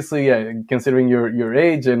 obviously, considering your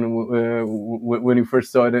age and when you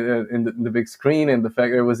first saw it in the big screen and the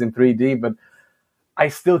fact that it was in 3D, but I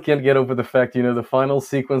still can't get over the fact, the final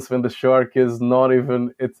sequence when the shark is not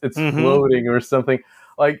even, it's floating or something.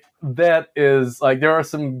 Like, that is, like, there are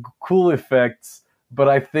some cool effects, but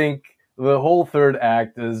I think the whole third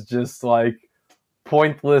act is just, like,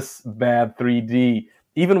 pointless, bad 3D.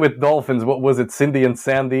 Even with dolphins, what was it, Cindy and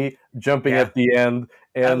Sandy jumping at the end,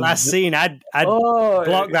 That last scene, I'd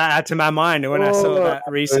blocked that out of my mind. And when I saw that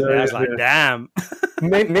recently, I was like, damn.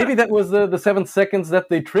 Maybe that was the 7 seconds that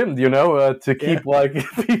they trimmed, to keep like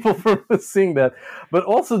people from seeing that. But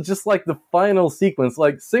also just like the final sequence,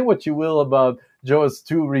 like say what you will about Jaws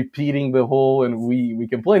 2 repeating the whole, and we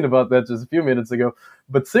complained about that just a few minutes ago,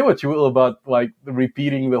 but say what you will about like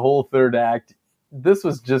repeating the whole third act. This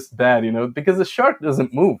was just bad, because the shark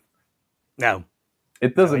doesn't move. No.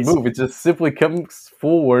 It doesn't move. It just simply comes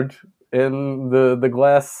forward and the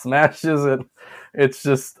glass smashes and it's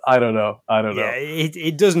just, I don't know. Yeah,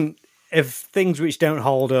 it doesn't, if things which don't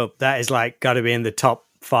hold up, that is like got to be in the top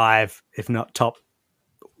 5, if not top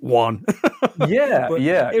 1.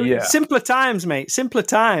 Yeah. Simpler times, mate. Simpler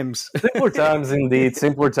times. Simpler times indeed.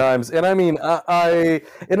 Simpler times. And I mean, I'm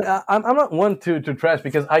not one to trash,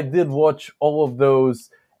 because I did watch all of those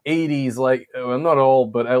 80s, like, well, not all,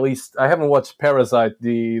 but at least I haven't watched Parasite,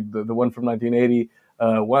 the one from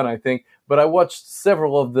 1981, I think, but I watched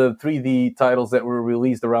several of the 3D titles that were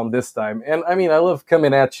released around this time. And I mean, I love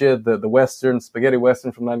Coming at You, the Western, Spaghetti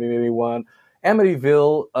Western from 1981,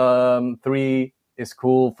 Amityville 3 is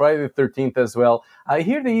cool, Friday the 13th as well. I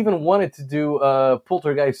hear they even wanted to do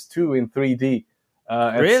Poltergeist 2 in 3D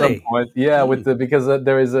at some point. Yeah, because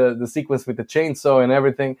there is the sequence with the chainsaw and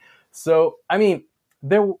everything. So, I mean,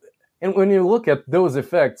 and when you look at those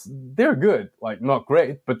effects, they're good. Like, not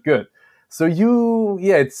great, but good. So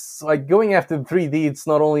it's like going after 3D. It's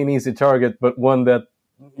not only an easy target, but one that,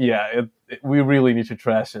 we really need to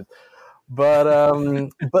trash it. But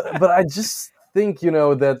but I just think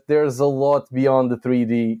that there's a lot beyond the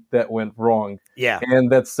 3D that went wrong. Yeah,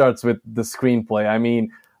 and that starts with the screenplay. I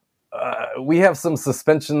mean, we have some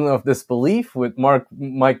suspension of disbelief with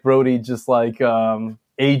Mike Brody just like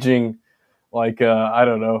aging. Like, I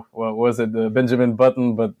don't know, what was it, Benjamin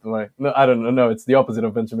Button, but like, no, I don't know, no, it's the opposite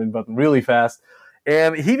of Benjamin Button, really fast.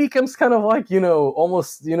 And he becomes kind of like,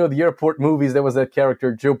 almost, the airport movies, there was that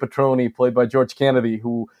character, Joe Petroni, played by George Kennedy,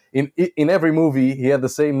 who in every movie, he had the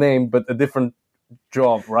same name, but a different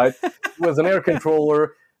job, right? He was an air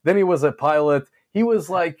controller, then he was a pilot, he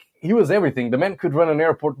was everything. The man could run an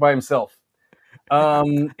airport by himself.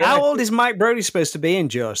 How old is Mike Brody supposed to be in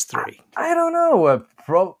Jaws 3? I don't know.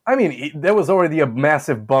 There was already a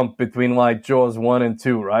massive bump between like Jaws 1 and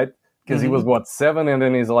 2, right? Because he was, 7, and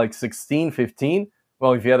then he's like 16, 15?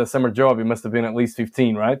 Well, if he had a summer job, he must have been at least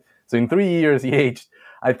 15, right? So in 3 years, he aged.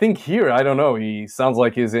 I think here, I don't know, he sounds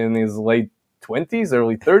like he's in his late 20s,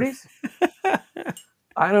 early 30s.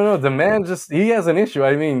 I don't know. The man he has an issue.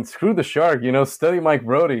 I mean, screw the shark, study Mike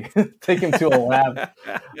Brody. Take him to a lab.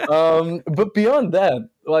 But beyond that,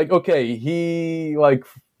 like, okay, he, like,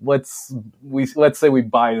 let's say we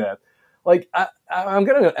buy that. Like, I'm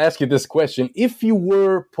going to ask you this question. If you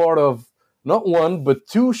were part of not one, but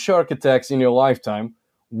 2 shark attacks in your lifetime,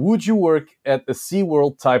 would you work at a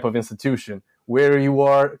SeaWorld type of institution where you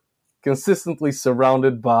are consistently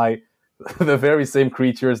surrounded by the very same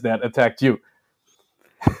creatures that attacked you?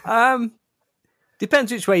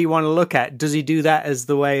 Depends which way you want to look at. Does he do that as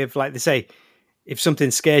the way of, like they say, if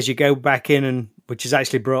something scares you, go back in, and which is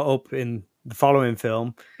actually brought up in the following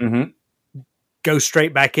film, go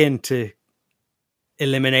straight back in to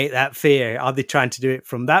eliminate that fear? Are they trying to do it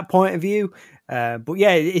from that point of view? But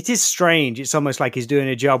yeah, it is strange. It's almost like he's doing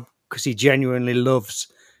a job because he genuinely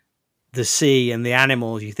loves the sea and the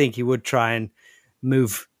animals. You think he would try and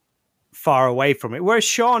move far away from it, whereas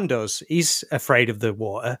Sean does. He's afraid of the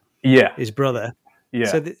water. Yeah, his brother. Yeah,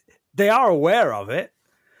 so they are aware of it.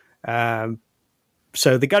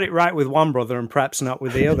 So they got it right with one brother and perhaps not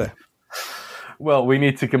with the other. Well, we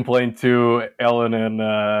need to complain to Ellen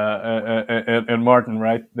and Martin,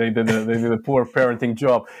 right? They did a poor parenting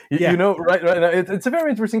job. You know, right? It's a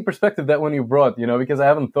very interesting perspective, that one you brought, because I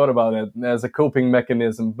haven't thought about it as a coping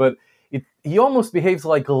mechanism, but he almost behaves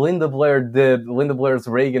like Linda Blair's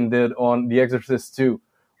Reagan did on The Exorcist 2.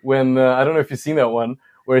 When, I don't know if you've seen that one.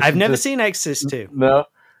 Where I've never seen Exorcist 2. No.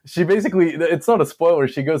 She basically, it's not a spoiler,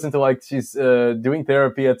 she goes into like, she's doing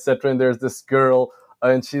therapy, etc. And there's this girl,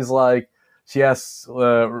 and she's like, she asks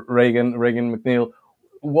Reagan McNeil,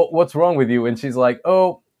 what's wrong with you? And she's like,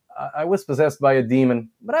 oh, I was possessed by a demon,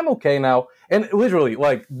 but I'm okay now. And literally,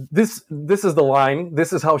 like, this is the line.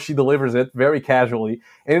 This is how she delivers it, very casually.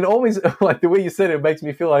 And it always, like, the way you said it makes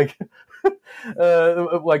me feel like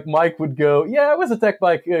like Mike would go, yeah, I was attacked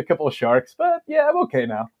by a couple of sharks, but yeah, I'm okay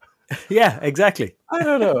now. Yeah, exactly. I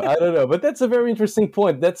don't know. But that's a very interesting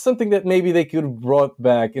point. That's something that maybe they could have brought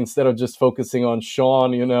back instead of just focusing on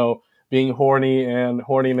Sean, being horny and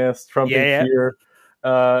horniness, trumping fear,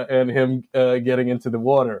 and him getting into the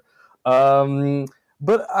water.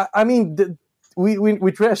 But I mean, we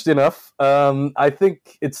trashed enough. I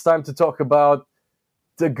think it's time to talk about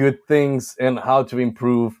the good things and how to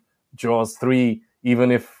improve Jaws 3,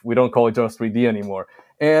 even if we don't call it Jaws 3D anymore.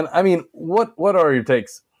 And I mean, what are your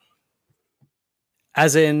takes?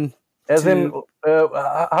 As in,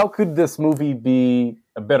 how could this movie be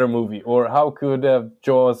a better movie, or how could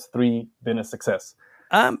Jaws 3 been a success?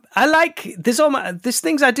 I like there's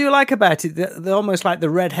things I do like about it. They're almost like the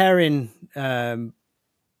red herring. Either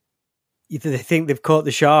they think they've caught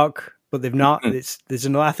the shark, but they've not.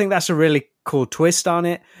 I think that's a really cool twist on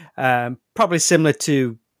it. Probably similar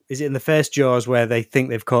to, is it in the first Jaws where they think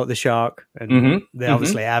they've caught the shark and they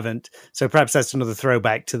obviously haven't. So perhaps that's another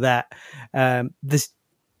throwback to that. This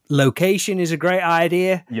location is a great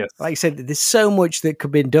idea. Yes. Like I said, there's so much that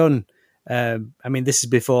could be done. I mean, this is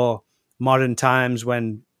before modern times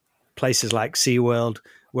when places like SeaWorld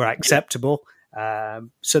were acceptable.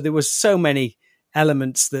 So there was so many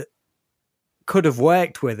elements that could have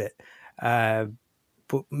worked with it.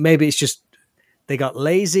 But maybe it's just they got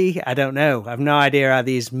lazy. I don't know. I have no idea how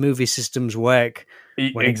these movie systems work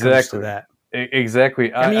when it comes to that.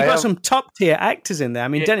 Exactly. I mean, you've got some top tier actors in there. I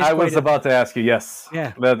mean, Dennis I was about to ask you. Yes.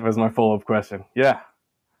 Yeah. That was my follow-up question. Yeah.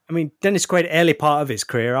 I mean, Dennis Quaid, early part of his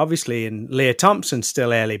career, obviously, and Leah Thompson's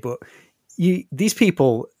still early, but these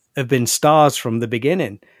people have been stars from the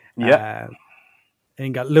beginning. Yeah. And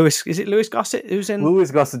you got Louis Gossett who's in?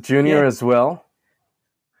 Louis Gossett Jr. as well.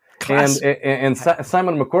 Class. And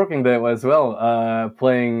Simon McCorking there as well,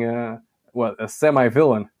 playing a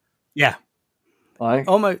semi-villain. Yeah. Like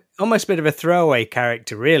almost a bit of a throwaway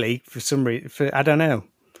character, really, for some reason. I don't know.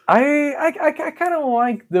 I kind of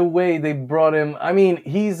like the way they brought him. I mean,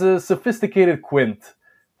 he's a sophisticated Quint.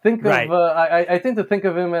 I tend to think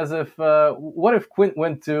of him as if, what if Quint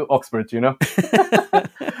went to Oxford, you know?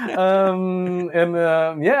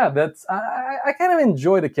 That's I kind of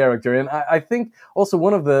enjoy the character, and I think also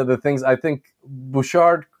one of the things I think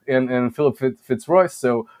Bouchard and Philip Fitzroy,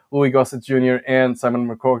 so Louis Gossett Jr. and Simon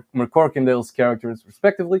McCorkindale's characters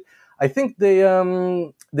respectively, I think they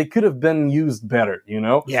could have been used better, you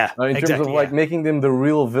know? Yeah, in terms of like making them the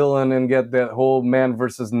real villain and get that whole man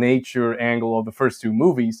versus nature angle of the first two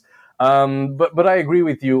movies. But I agree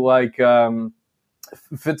with you. Like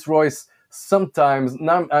Fitzroy's sometimes,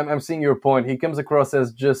 now I'm seeing your point. He comes across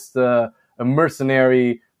as just a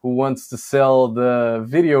mercenary who wants to sell the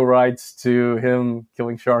video rights to him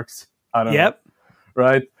killing sharks. I don't know.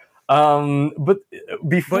 Right. But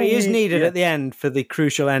he is needed at the end for the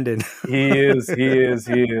crucial ending. He is.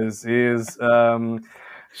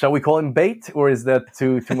 Shall we call him bait, or is that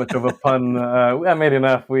too much of a pun? I made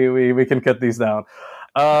enough. We can cut these down.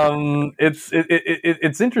 It's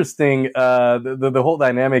interesting, the whole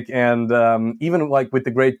dynamic, and even like with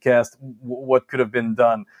the great cast, what could have been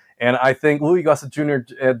done. And I think Louis Gossett Jr.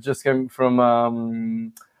 Just came from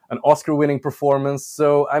an Oscar-winning performance.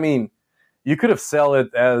 So I mean, you could have sell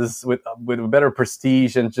it as with a better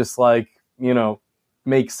prestige and just like, you know,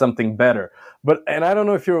 make something better. And I don't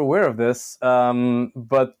know if you're aware of this,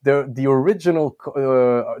 but the original.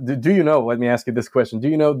 Do you know? Let me ask you this question: do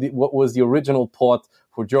you know what was the original plot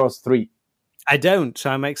for Jaws 3? I don't,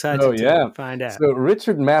 so I'm excited to find out. So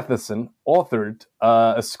Richard Matheson authored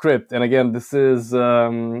a script, and again, this is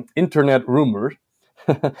internet rumor.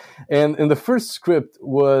 And in the first script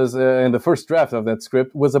was, in the first draft of that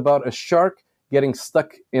script, was about a shark getting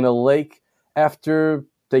stuck in a lake after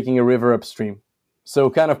taking a river upstream.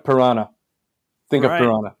 So kind of Piranha. Think of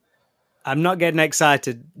Piranha. I'm not getting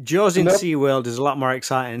excited. Jaws in SeaWorld is a lot more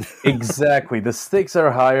exciting. Exactly. The stakes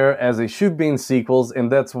are higher, as they should be in sequels,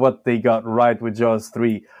 and that's what they got right with Jaws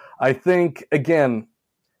 3. I think, again,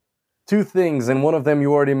 two things, and one of them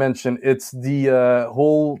you already mentioned. It's the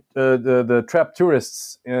whole the trapped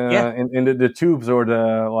tourists in the tubes, or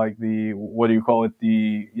the what do you call it?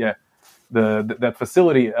 That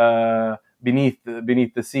facility beneath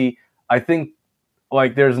the sea. I think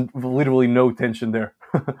like there's literally no tension there.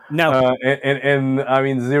 No, and I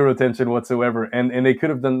mean zero tension whatsoever. And they could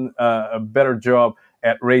have done a better job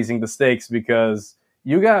at raising the stakes, because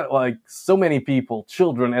you got like so many people,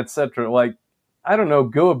 children, etc. Like, I don't know,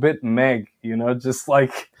 go a bit Meg, you know, just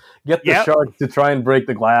like get the shark to try and break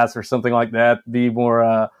the glass or something like that. Be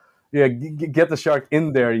more, get the shark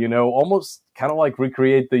in there, you know, almost kind of like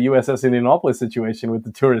recreate the USS Indianapolis situation with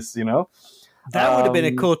the tourists, you know. That would have been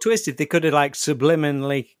a cool twist if they could have like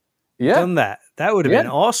subliminally done that. That would have been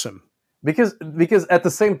awesome. Because at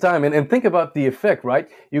the same time, and think about the effect, right?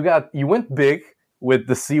 You went big with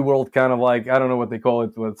the SeaWorld kind of like, I don't know what they call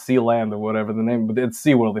it, with Sealand or whatever the name, but it's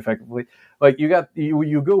SeaWorld effectively. Like you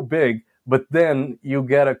go big, but then you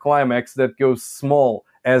get a climax that goes small,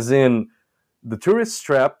 as in the tourists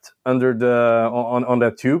trapped under the on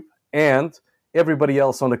that tube, and everybody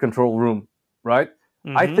else on the control room, right?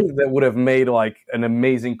 I think that would have made like an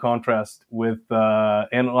amazing contrast with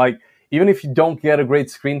and like even if you don't get a great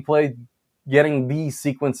screenplay, getting these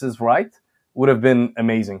sequences right would have been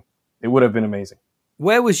amazing. It would have been amazing.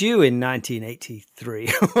 Where was you in 1983?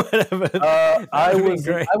 I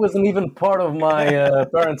wasn't even part of my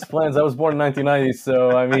parents' plans. I was born in 1990,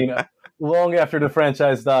 so I mean, long after the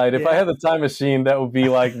franchise died. If I had a time machine, that would be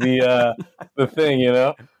like the thing, you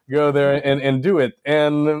know. Go there and do it.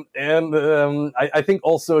 And I think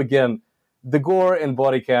also again, the gore and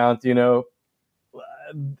body count, you know,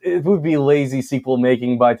 it would be lazy sequel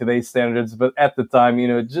making by today's standards, but at the time, you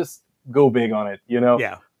know, just go big on it, you know.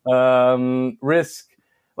 Yeah. Risk,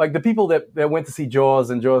 like the people that went to see Jaws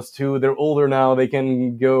and Jaws 2, they're older now. They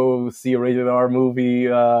can go see a rated R movie.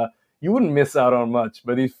 You wouldn't miss out on much,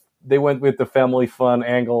 but if they went with the family fun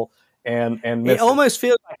angle, and it almost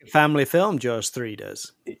feels like a family film. Jaws 3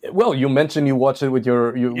 does. Well, you mentioned you watched it with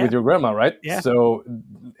your grandma, right? Yeah. So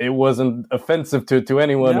it wasn't offensive to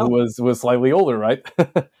anyone who was slightly older, right?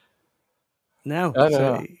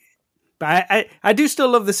 No. But I do still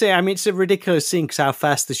love the scene. I mean, it's a ridiculous scene because how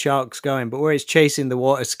fast the shark's going, but where it's chasing the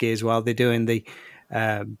water skiers while they're doing the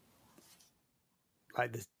like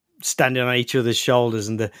the standing on each other's shoulders,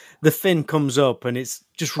 and the fin comes up and it's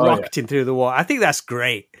just rocketing through the water. I think that's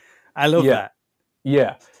great. I love that.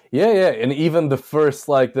 Yeah. And even the first,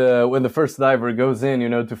 like when the first diver goes in, you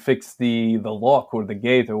know, to fix the lock or the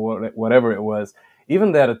gate or whatever it was,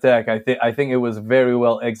 even that attack, I think it was very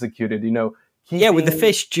well executed. You know, with the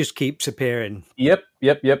fish just keeps appearing. Yep,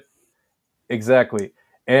 exactly.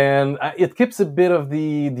 And it keeps a bit of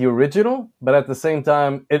the original, but at the same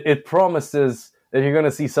time, it promises that you're going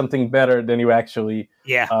to see something better than you actually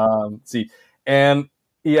see. And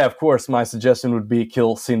yeah, of course, my suggestion would be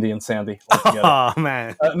kill Cindy and Sandy altogether. Oh,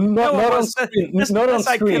 man. Not on screen. That's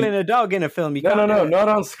like killing a dog in a film. No, not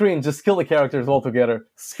on screen. Just kill the characters altogether.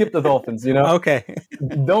 Skip the dolphins, you know? Okay.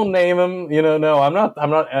 Don't name them, you know, no, I'm not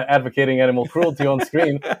advocating animal cruelty on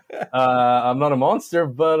screen. I'm not a monster,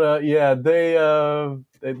 but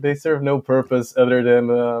they serve no purpose other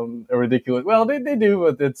than a ridiculous... Well, they do,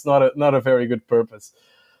 but it's not a very good purpose.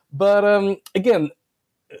 But again...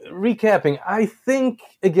 recapping, I think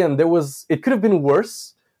again it could have been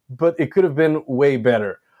worse, but it could have been way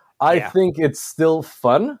better. I think it's still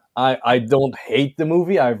fun. I don't hate the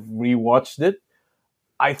movie. I've rewatched it.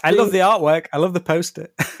 I love the artwork. I love the poster.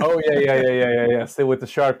 Oh yeah. Still with the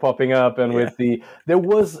shark popping up and with there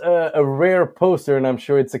was a rare poster, and I'm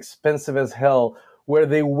sure it's expensive as hell, where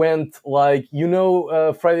they went like, you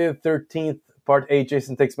know, Friday the 13th Part 8,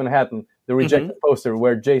 Jason Takes Manhattan, the rejected poster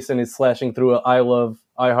where Jason is slashing through I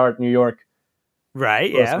Heart New York.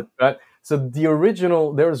 Right, poster, right? So the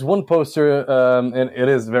original, there's one poster, and it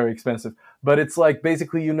is very expensive, but it's like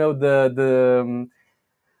basically, you know, the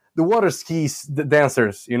water skis, the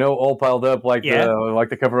dancers, you know, all piled up like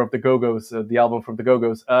the cover of the Go-Go's, the album from the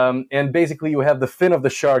Go-Go's. And basically you have the fin of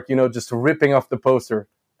the shark, you know, just ripping off the poster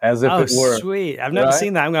as if it were. Oh, sweet. I've never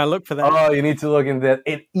seen that. I'm going to look for that. Oh, you need to look into that.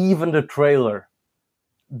 And even the trailer.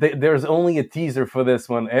 There's only a teaser for this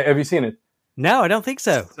one. Have you seen it? No, I don't think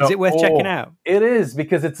so. Is it worth checking out? It is,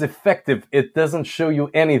 because it's effective. It doesn't show you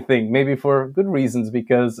anything, maybe for good reasons,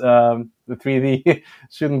 because the 3D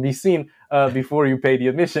shouldn't be seen before you pay the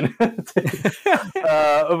admission. But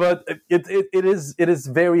it is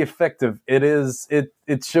very effective.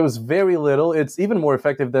 It shows very little. It's even more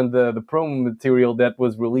effective than the promo material that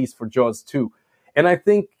was released for Jaws 2. And I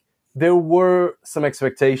think there were some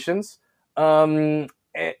expectations.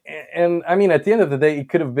 And I mean, at the end of the day, it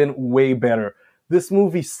could have been way better. This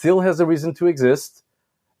movie still has a reason to exist,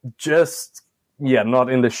 just not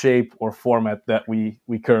in the shape or format that we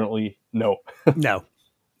currently know. No.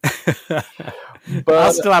 But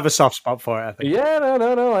I'll still have a soft spot for it, I think. Yeah,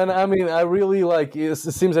 no. And I mean, I really like it. It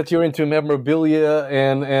seems that you're into memorabilia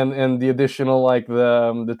and the additional, like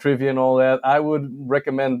the trivia and all that. I would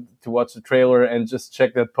recommend to watch the trailer and just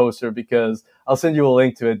check that poster, because I'll send you a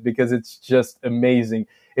link to it, because it's just amazing.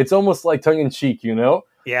 It's almost like tongue in cheek, you know?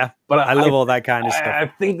 Yeah, but I love all that kind of stuff.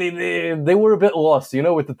 I think they were a bit lost, you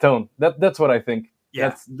know, with the tone. That's what I think.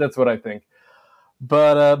 Yeah, that's what I think.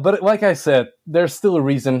 But like I said, there's still a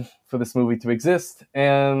reason for this movie to exist,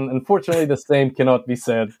 and unfortunately, the same cannot be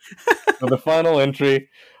said for the final entry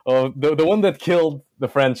of the one that killed the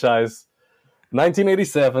franchise,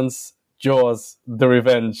 1987's Jaws: The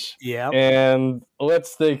Revenge. Yeah, and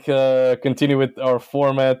let's continue with our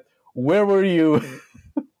format. Where were you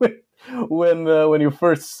when you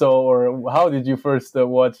first saw, or how did you first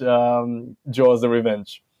watch Jaws: The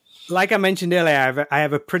Revenge? like I mentioned earlier, I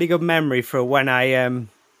have a pretty good memory for when I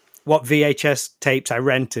what VHS tapes I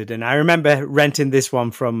rented, and I remember renting this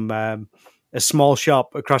one from a small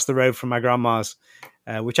shop across the road from my grandma's,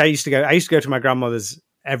 which I used to go. I used to go to my grandmother's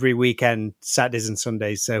every weekend, Saturdays and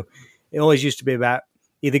Sundays. So it always used to be about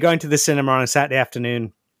either going to the cinema on a Saturday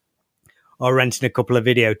afternoon or renting a couple of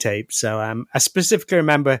videotapes. So I specifically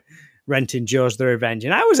remember renting Jaws: The Revenge,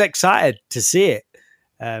 and I was excited to see it.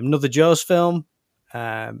 Another Jaws film.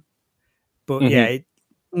 But yeah,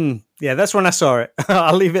 that's when I saw it.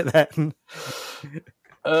 I'll leave it there.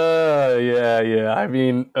 Yeah. I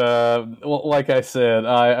mean, like I said,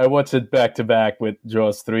 I watched it back to back with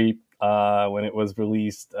Jaws 3 when it was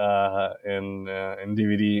released in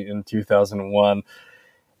DVD in 2001.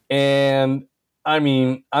 And I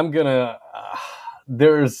mean, I'm gonna.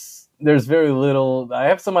 There's very little. I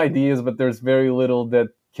have some ideas, but there's very little that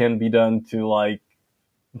can be done to like.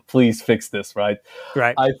 Please fix this, right?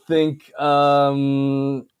 Right. I think,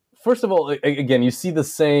 first of all, again, you see the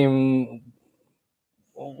same,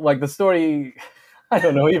 like the story. I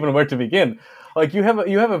don't know even where to begin. Like you have a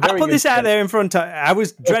very. I put this out there in front of. I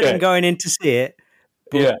was dreading going in to see it.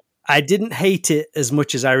 But I didn't hate it as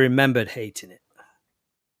much as I remembered hating it,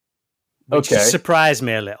 which surprised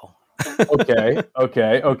me a little. Okay.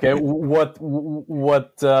 What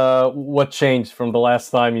changed from the last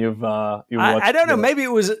time you watched? I don't know. Maybe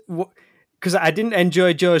it was because I didn't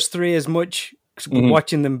enjoy Jaws 3 as much.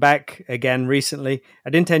 Watching them back again recently, I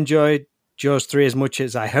didn't enjoy Jaws 3 as much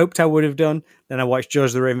as I hoped I would have done. Then I watched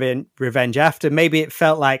Jaws: The Revenge after. Maybe it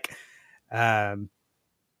felt like, I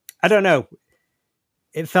don't know.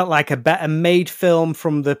 It felt like a better made film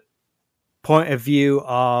from the point of view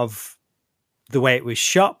of the way it was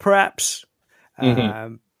shot, perhaps.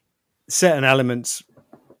 Certain elements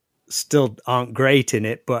still aren't great in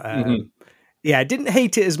it, but yeah, I didn't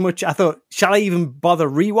hate it as much. I thought, shall I even bother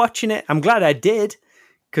rewatching it? I'm glad I did,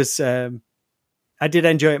 because I did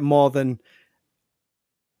enjoy it more than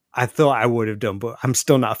I thought I would have done, but I'm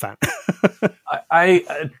still not a fan.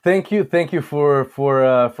 I thank you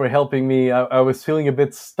for helping me. I was feeling a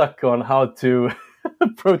bit stuck on how to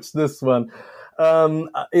approach this one.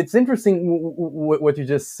 It's interesting what you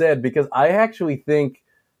just said, because I actually think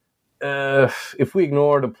if we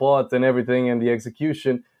ignore the plot and everything and the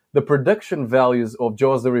execution, the production values of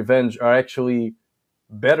Jaws: The Revenge are actually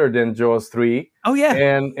better than Jaws 3. Oh yeah,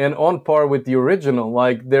 and on par with the original.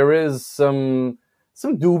 Like there is some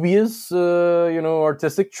dubious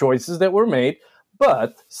artistic choices that were made,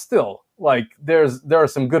 but still, like there are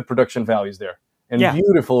some good production values there and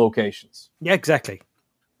beautiful locations. Yeah, exactly.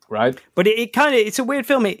 Right, but it's a weird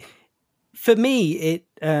film. For me, it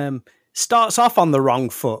starts off on the wrong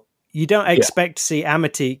foot. You don't expect to see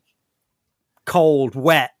Amity cold,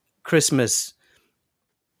 wet Christmas.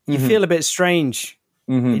 You feel a bit strange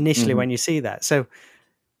initially when you see that. So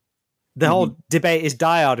the whole debate is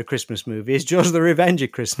Die Hard a Christmas movie? Is Jaws: The Revenge a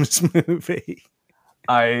Christmas movie?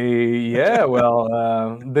 He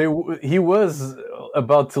was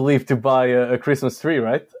about to leave to buy a Christmas tree,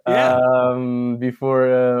 right? Yeah.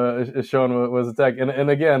 Before Sean was attacked, and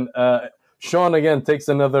again, Sean again takes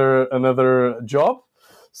another job,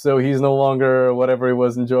 so he's no longer whatever he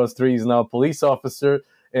was in Jaws 3. He's now a police officer,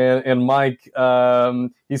 and Mike,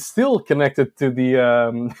 he's still connected to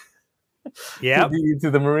the to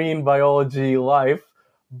the marine biology life,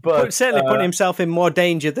 but certainly putting himself in more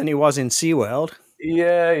danger than he was in SeaWorld.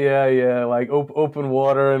 Yeah, like open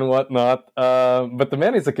water and whatnot. But the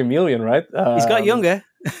man is a chameleon, right? He's got younger.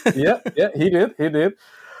 yeah, he did.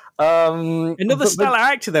 Another stellar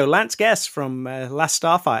actor, though, Lance Guest from Last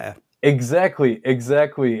Starfighter. Exactly.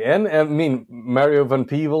 And I mean, Mario Van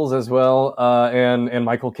Peebles as well, and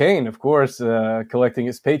Michael Caine, of course, collecting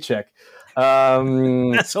his paycheck.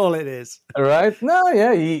 That's all it is, right? No,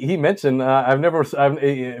 yeah, he mentioned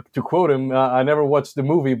to quote him, I never watched the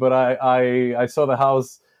movie, but I saw the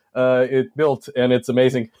house it built, and it's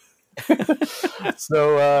amazing.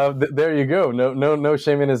 So there you go. No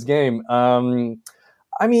shame in his game.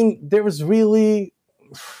 I mean, there was no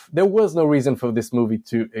reason for this movie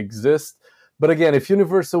to exist. But again, if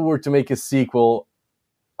Universal were to make a sequel,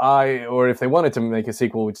 or if they wanted to make a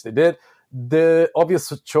sequel, which they did, the obvious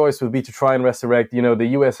choice would be to try and resurrect, the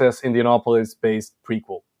USS Indianapolis-based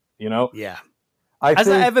prequel. Yeah. Has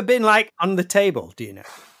that ever been like on the table? Do you know?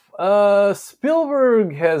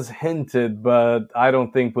 Spielberg has hinted, but I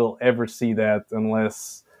don't think we'll ever see that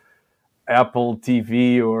unless Apple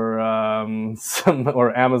TV or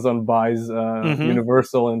Amazon buys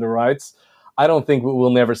Universal and the rights. I don't think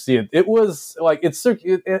we'll never see it. It was like it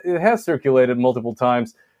has circulated multiple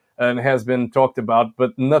times and has been talked about,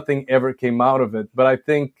 but nothing ever came out of it. But I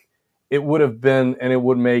think it would have been, and it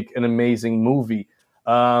would make an amazing movie.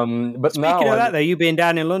 But Speaking now, of that, though, you being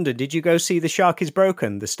down in London, did you go see The Shark is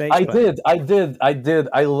Broken, the stage I play? did.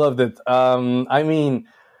 I loved it. I mean,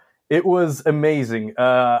 it was amazing.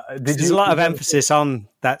 There's a lot of emphasis on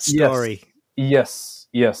that story. Yes.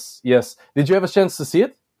 Did you have a chance to see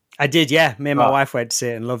it? I did, yeah. Me and my wife went to see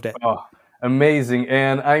it and loved it. Oh, amazing.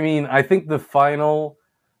 And I mean, I think the final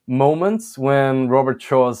moments when Robert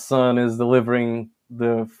Shaw's son is delivering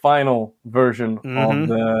the final version of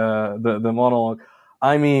the monologue,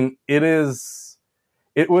 I mean, it was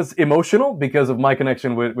emotional because of my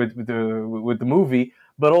connection with the movie,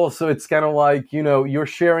 but also it's kind of like, you're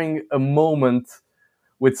sharing a moment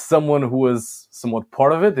with someone who was somewhat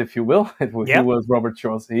part of it, if you will. He is Robert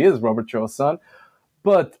Shaw's son.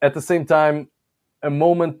 But at the same time, a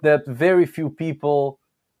moment that very few people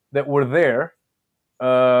that were there,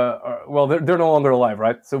 they're no longer alive,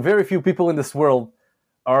 right? So very few people in this world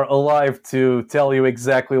are alive to tell you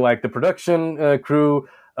exactly like the production crew.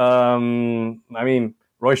 I mean,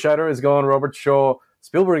 Roy Scheider is gone, Robert Shaw,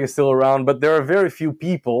 Spielberg is still around, but there are very few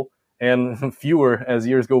people, and fewer as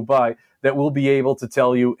years go by, that will be able to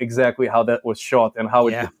tell you exactly how that was shot and how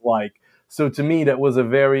it was like. So to me, that was a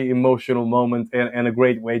very emotional moment and a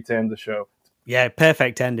great way to end the show. Yeah,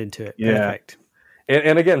 perfect ending to it. Yeah. Perfect.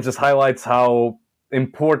 And again, just highlights how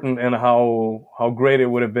important and how great it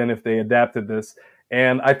would have been if they adapted this.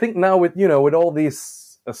 And I think now with all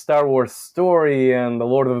these Star Wars story and the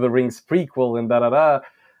Lord of the Rings prequel and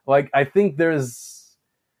like I think they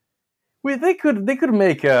could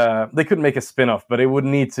make a spin-off, but it would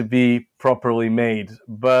need to be properly made.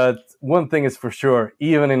 But one thing is for sure,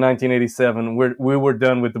 even in 1987, we were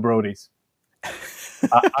done with the Brodies.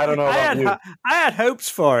 I don't know about you. I had hopes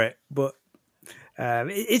for it, but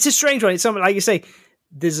it's a strange one. It's something like you say.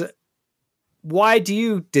 Why do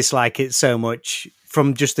you dislike it so much?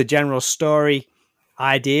 From just the general story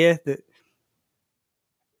idea that.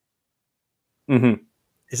 Mm-hmm.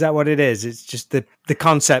 Is that what it is? It's just the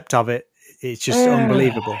concept of it. It's just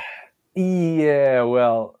unbelievable. Yeah,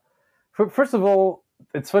 well, first of all,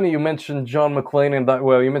 it's funny you mentioned John McClane and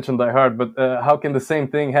you mentioned Die Hard, but how can the same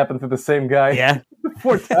thing happen to the same guy? Yeah.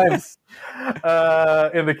 4 times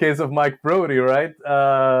in the case of Mike Brody, right?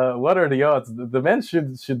 What are the odds? The man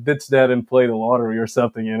should ditch that and play the lottery or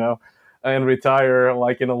something, and retire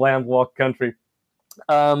like in a landlocked country.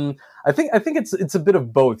 I think it's a bit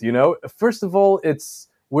of both, First of all,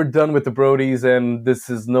 we're done with the Brodies, and this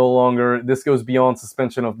is no longer. This goes beyond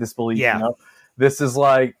suspension of disbelief. Yeah. This is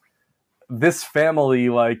like this family,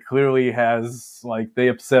 like clearly has like they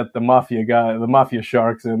upset the mafia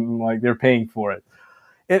sharks, and like they're paying for it.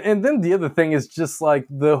 And then the other thing is just like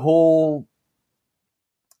the whole.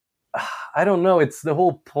 I don't know. It's the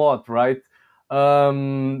whole plot, right?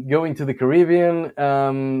 Going to the Caribbean.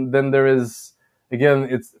 Then there is again.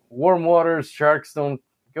 It's warm waters. Sharks don't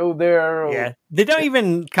go there. Yeah, they don't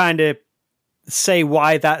even kind of say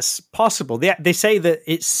why that's possible. They say that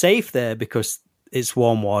it's safe there because it's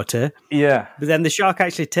warm water. Yeah, but then the shark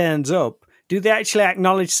actually turns up. Do they actually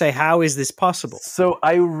acknowledge, say, how is this possible? So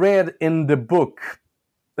I read in the book.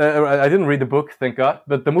 I didn't read the book, thank God.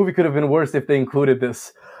 But the movie could have been worse if they included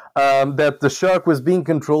this. That the shark was being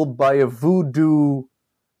controlled by a voodoo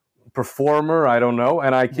performer. I don't know,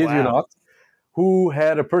 and I kid you not. Who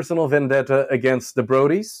had a personal vendetta against the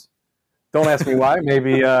Brodies. Don't ask me why.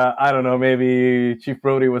 Maybe, I don't know, maybe Chief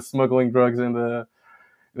Brody was smuggling drugs in the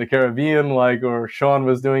Caribbean, or Sean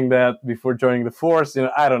was doing that before joining the force.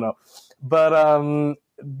 I don't know. But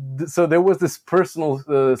so there was this personal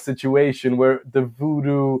situation where the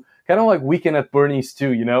voodoo, kind of like Weekend at Bernie's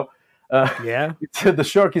too, the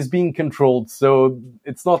shark is being controlled. So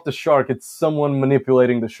it's not the shark, it's someone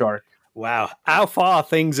manipulating the shark. Wow. How far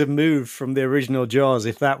things have moved from the original Jaws,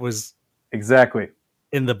 if that was exactly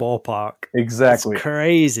in the ballpark. Exactly. It's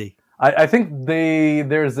crazy. I think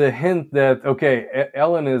there's a hint that, okay,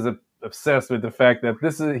 Ellen is obsessed with the fact that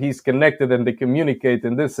he's connected and they communicate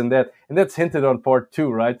and this and that. And that's hinted on part 2,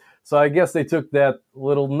 right? So I guess they took that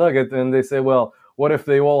little nugget and they say, well, what if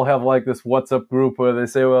they all have like this WhatsApp group where they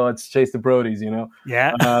say, well, let's chase the Brodies,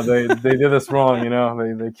 Yeah. They did us wrong,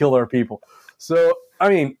 they killed our people. So, I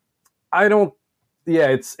mean,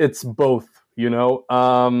 it's both,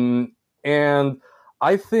 and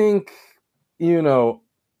I think,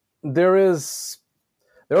 there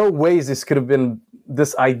are ways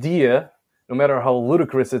this idea, no matter how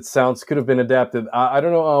ludicrous it sounds, could have been adapted. I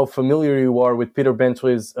don't know how familiar you are with Peter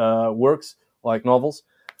Benchley's works, like novels.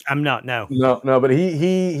 I'm not, no. No, but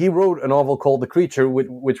he wrote a novel called The Creature,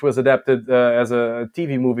 which was adapted as a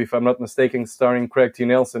TV movie, if I'm not mistaken, starring Craig T.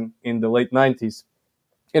 Nelson in the late 90s.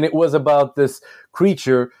 And it was about this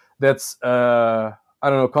creature that's I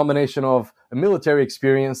don't know, combination of a military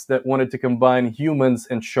experience that wanted to combine humans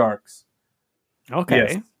and sharks. Okay.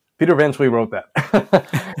 Yes, Peter Benchley wrote that.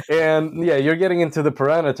 And yeah, you're getting into the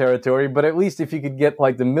piranha territory, but at least if you could get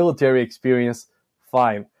like the military experience,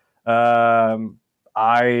 fine.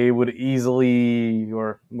 I would easily,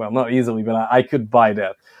 or well, not easily, but I could buy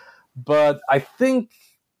that. But I think,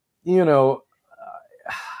 you know,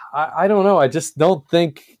 I don't know. I just don't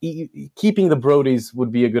think keeping the Brodies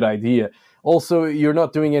would be a good idea. Also, you're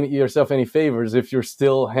not doing yourself any favors if you're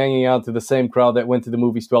still hanging out to the same crowd that went to the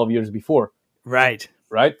movies 12 years before. Right.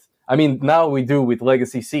 Right? I mean, now we do with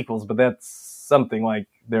legacy sequels, but that's something like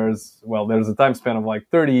there's a time span of like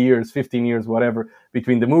 30 years, 15 years, whatever,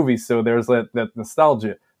 between the movies. So there's that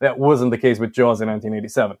nostalgia. That wasn't the case with Jaws in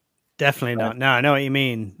 1987. Definitely not. No, I know what you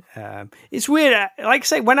mean. It's weird. Like I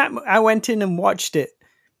say, when I went in and watched it,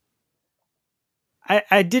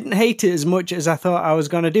 I didn't hate it as much as I thought I was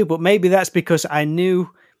going to do, but maybe that's because I knew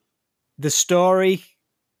the story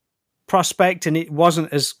prospect and it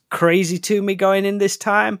wasn't as crazy to me going in this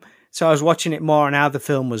time. So I was watching it more on how the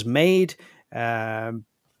film was made.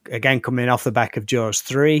 Again, coming off the back of Jaws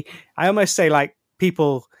 3. I almost say, like,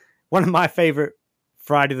 people, one of my favorite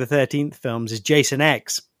Friday the 13th films is Jason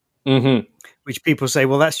X, which people say,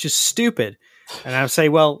 well, that's just stupid. And I'll say,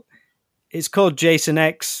 well, it's called Jason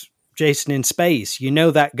X, Jason in Space. You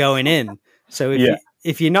know that going in. So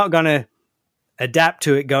if you're not going to adapt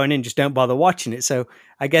to it going in, just don't bother watching it. So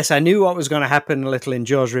I guess I knew what was going to happen a little in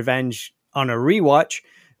Jaws Revenge on a rewatch.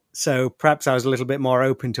 So perhaps I was a little bit more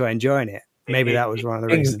open to enjoying it. Maybe that was one of the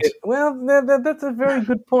reasons. Well, that's a very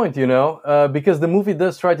good point, because the movie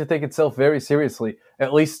does try to take itself very seriously.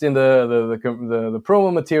 At least in the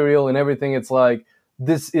promo material and everything, it's like,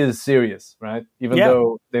 this is serious, right? Even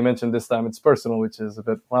though they mentioned this time it's personal, which is a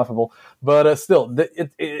bit laughable. But still,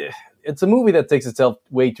 it's a movie that takes itself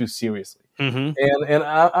way too seriously. And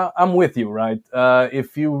I'm with you, right?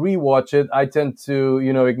 If you rewatch it, I tend to,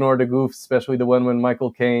 ignore the goofs, especially the one when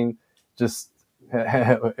Michael Caine just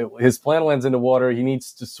his plan lands in the water. He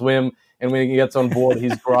needs to swim, and when he gets on board,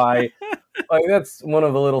 he's dry. Like, that's one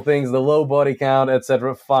of the little things. The low body count,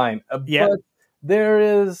 etc. Fine, but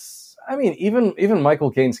there is. I mean, even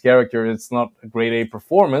Michael Caine's character, it's not a grade A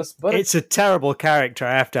performance, but it's a terrible character.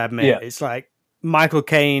 I have to admit, it's like Michael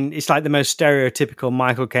Caine. It's like the most stereotypical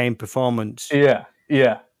Michael Caine performance. Yeah,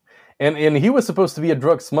 and he was supposed to be a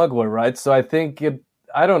drug smuggler, right? So I think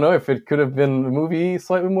I don't know if it could have been a movie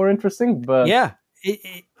slightly more interesting, but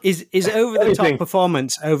his over the top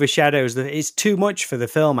performance overshadows that. It's too much for the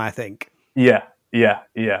film, I think. Yeah.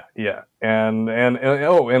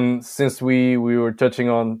 And since we were touching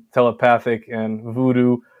on telepathic and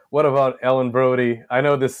voodoo, what about Ellen Brody? I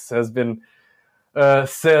know this has been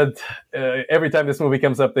said every time this movie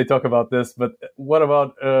comes up, they talk about this. But what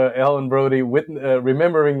about Ellen Brody with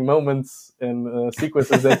remembering moments and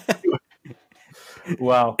sequences that?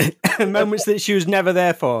 Wow, moments that she was never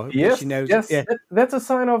there for. Yes, she knows. Yes, that's a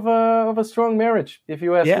sign of a strong marriage, if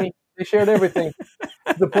you ask me. They shared everything.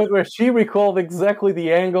 To the point where she recalled exactly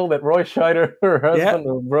the angle that Roy Scheider, her husband,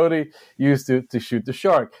 or Brody, used to shoot the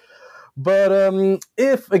shark. But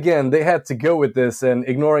if, again, they had to go with this and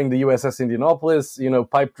ignoring the USS Indianapolis,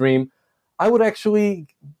 pipe dream, I would actually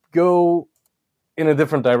go in a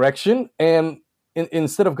different direction. And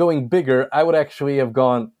instead of going bigger, I would actually have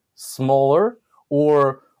gone smaller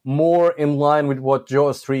or more in line with what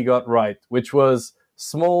Jaws 3 got right, which was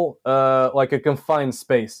small, like a confined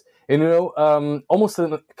space. And, almost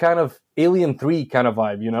a kind of Alien 3 kind of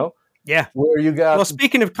vibe, Yeah. Where you got... Well,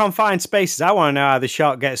 speaking of confined spaces, I want to know how the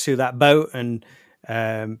shark gets through that boat, and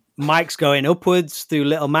Mike's going upwards through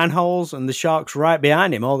little manholes, and the shark's right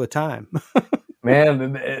behind him all the time.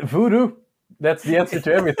 Man, voodoo, that's the answer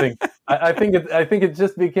to everything. I think it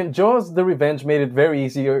just became... Jaws the Revenge made it very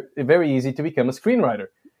easy to become a screenwriter.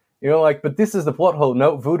 But this is the plot hole.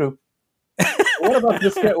 No, voodoo. What about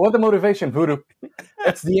this? What the motivation? Voodoo.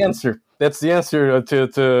 That's the answer. That's the answer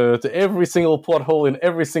to every single plot hole in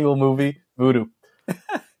every single movie. Voodoo.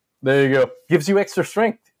 There you go. Gives you extra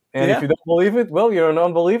strength. And if you don't believe it, well, you're a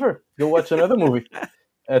non-believer. Go watch another movie.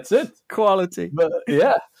 That's it. Quality.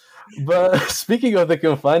 But speaking of the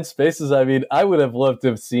confined spaces, I mean, I would have loved to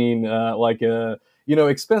have seen like a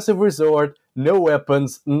expensive resort, no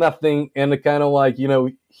weapons, nothing, and a kind of like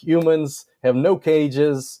humans have no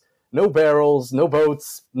cages. No barrels, no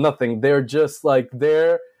boats, nothing. They're just like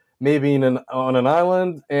there, maybe on an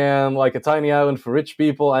island, and like a tiny island for rich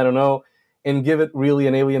people, I don't know, and give it really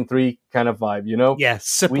an Alien 3 kind of vibe, Yeah,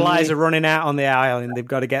 supplies are running out on the island. They've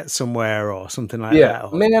got to get somewhere or something like that. Yeah,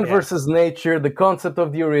 man versus nature, the concept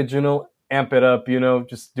of the original, amp it up,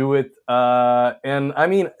 just do it. And I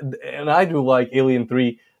mean, and I do like Alien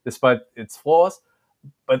 3 despite its flaws,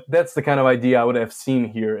 but that's the kind of idea I would have seen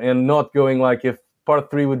here, and not going like if part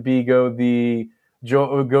 3 would be go through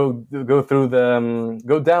the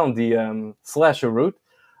go down the slasher route.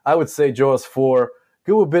 I would say Jaws 4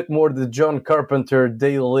 go a bit more the John Carpenter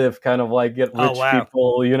They Live kind of like get rich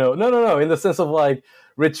people, No, in the sense of like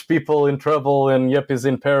rich people in trouble and yuppies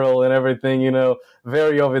in peril and everything,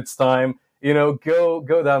 very of its time,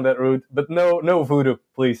 go down that route, but no voodoo,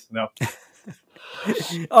 please, no.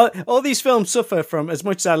 All these films suffer from, as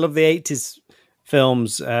much as I love the 80s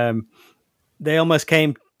films, they almost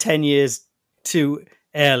came 10 years too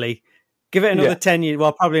early. Give it another 10 years,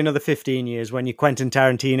 well, probably another 15 years when your Quentin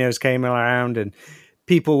Tarantino's came around and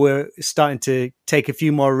people were starting to take a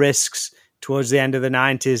few more risks towards the end of the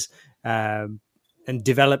 90s and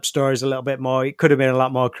develop stories a little bit more. It could have been a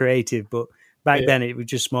lot more creative, but back then it was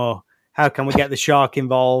just more, how can we get the shark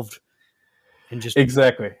involved? And just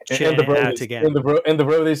exactly. And the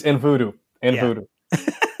Brodies and voodoo. Voodoo.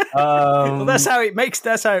 Well, that's how it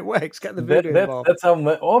works. Get the voodoo involved. That's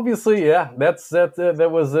how. Obviously, yeah. That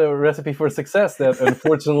was a recipe for success that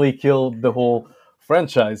unfortunately killed the whole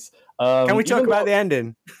franchise. Can we talk about the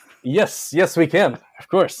ending? Yes, we can. Of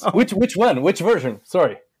course. Oh. Which one? Which version?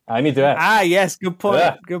 Sorry, I need to ask. Yes. Good point.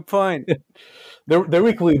 Yeah. Good point. They're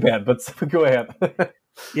equally bad, but go ahead.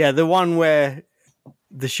 Yeah, the one where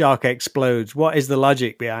the shark explodes. What is the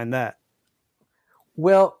logic behind that?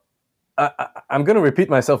 Well, I'm going to repeat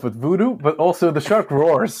myself with voodoo, but also the shark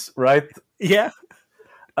roars, right? Yeah.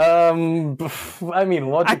 I mean,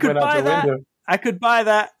 logic went out the window. I could buy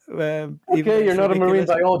that. Okay, you're not a marine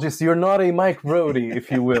biologist. You're not a Mike Brody,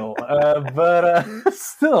 if you will. But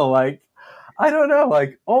still, like, I don't know.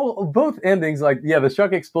 Like, both endings, like, yeah, the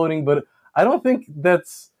shark exploding, but I don't think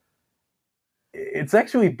it's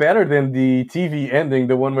actually better than the TV ending,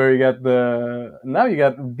 the one where now you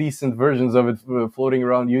got decent versions of it floating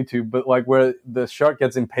around YouTube, but like where the shark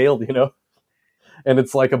gets impaled, and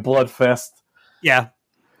it's like a blood fest. Yeah.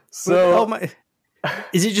 So,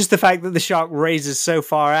 is it just the fact that the shark raises so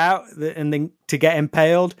far out and then to get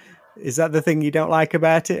impaled? Is that the thing you don't like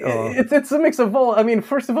about it? Or? It's a mix of all. I mean,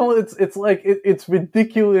 first of all, it's like it's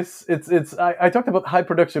ridiculous. I talked about high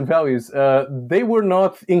production values. They were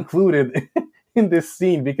not included in this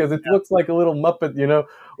scene because it looks like a little Muppet,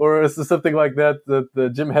 or something like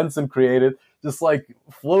that Jim Henson created, just like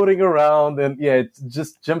floating around, and it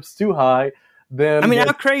just jumps too high. Then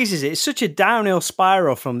how crazy is it? It's such a downhill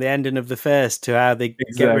spiral from the ending of the first to how they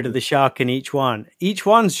get rid of the shark in each one. Each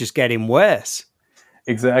one's just getting worse.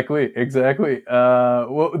 Exactly.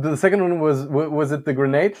 Well, the second one was it the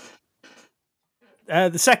grenade?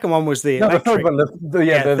 The second one was the electric. The third one.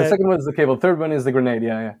 The second one is the cable. Third one is the grenade.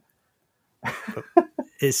 Yeah.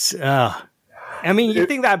 It's. You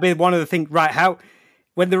think that'd be one of the things, right? How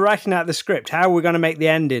when they're writing out the script, how are we going to make the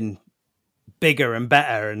ending bigger and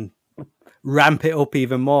better and ramp it up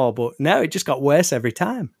even more? But no, it just got worse every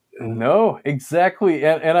time. No, exactly.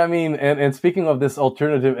 And I mean, and speaking of this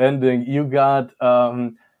alternative ending, you got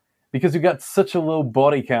because you got such a low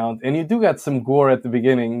body count, and you do got some gore at the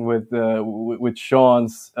beginning with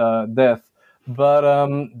Sean's death, but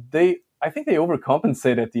I think they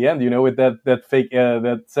overcompensate at the end, with that fake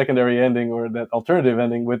that secondary ending or that alternative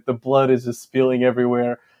ending with the blood is just spilling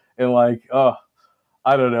everywhere, and like, I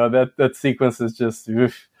don't know, that sequence is just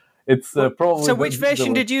it's probably. So which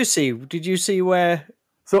version did you see? Did you see where?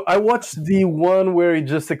 So I watched the one where he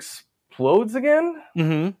just explodes again,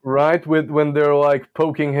 right? When they're like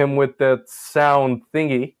poking him with that sound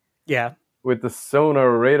thingy, with the sonar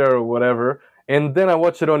or radar or whatever, and then I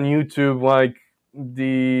watched it on YouTube, like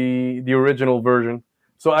the original version.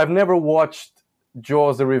 So I've never watched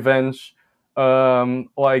Jaws: The Revenge,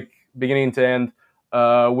 like beginning to end,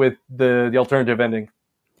 with the alternative ending.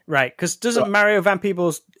 Right, because doesn't Mario Van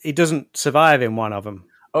Peebles, he doesn't survive in one of them?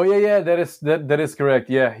 Oh yeah, that is correct.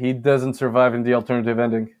 Yeah, he doesn't survive in the alternative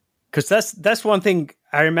ending. Because that's one thing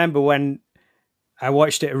I remember when I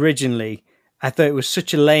watched it originally. I thought it was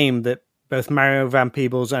such a lame that both Mario Van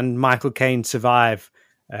Peebles and Michael Caine survive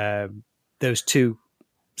those two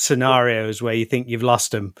scenarios where you think you've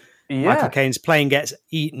lost him. Yeah. Michael Caine's plane gets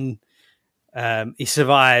eaten. He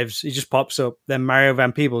survives. He just pops up. Then Mario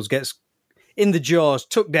Van Peebles gets in the jaws,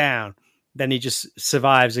 took down. Then he just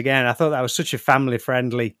survives again. I thought that was such a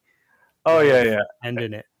family-friendly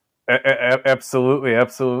ending it. Absolutely.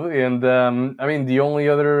 And I mean, the only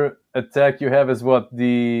other attack you have is what?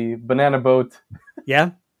 The banana boat.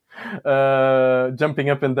 Yeah. Jumping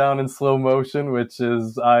up and down in slow motion, which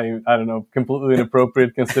is I don't know, completely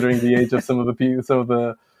inappropriate considering the age of some of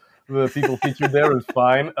the the people featured there is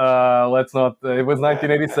fine. Let's not. It was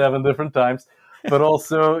 1987, different times, but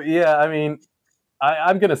also, yeah. I mean,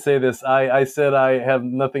 I'm gonna say this. I said I have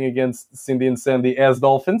nothing against Cindy and Sandy as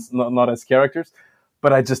dolphins, not as characters,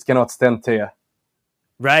 but I just cannot stand Taya.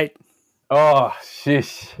 Right. Oh,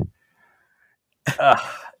 sheesh.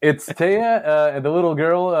 It's Taya, the little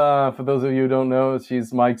girl. For those of you who don't know,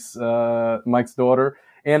 she's Mike's daughter.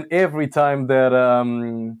 And every time that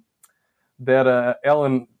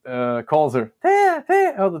Ellen calls her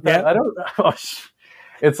Taya all the time, I don't. Oh,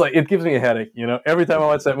 it's like it gives me a headache. Every time I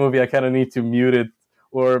watch that movie, I kind of need to mute it,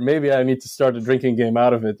 or maybe I need to start a drinking game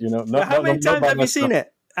out of it. How many times have you seen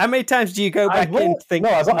it? How many times do you go back in? Think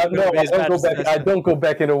I don't go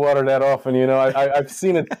back into water that often. I've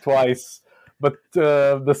seen it twice. But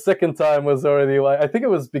the second time was already I think it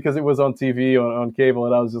was because it was on TV, on cable,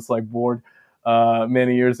 and I was just bored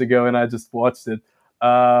many years ago, and I just watched it.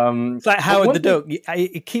 It's like Howard the Duck.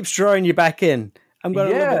 It keeps drawing you back in. I'm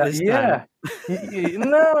going to love it this time.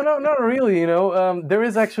 No, not really. There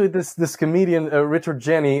is actually this comedian, Richard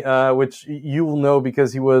Jeni, which you will know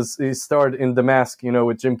because he starred in The Mask,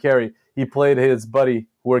 with Jim Carrey. He played his buddy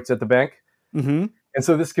who works at the bank. Mm-hmm. And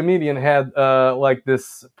so this comedian had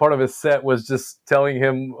this part of his set was just telling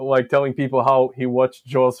people how he watched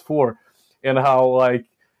Jaws 4 and how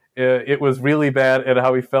it was really bad and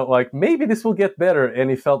how he felt like maybe this will get better. And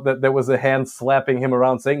he felt that there was a hand slapping him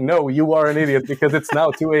around saying, no, you are an idiot because it's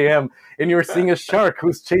now 2 a.m. and you're seeing a shark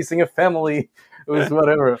who's chasing a family. It was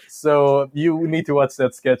whatever. So you need to watch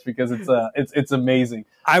that sketch because it's amazing.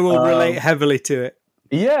 I will relate heavily to it.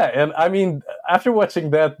 Yeah, and I mean, after watching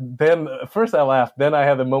that, then first I laughed, then I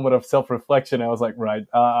had a moment of self-reflection. I was like, right,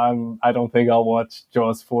 I don't think I'll watch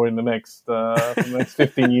Jaws 4 in the next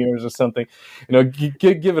 15 years or something.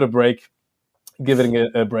 Give it a break. Give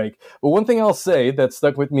it a break. But one thing I'll say that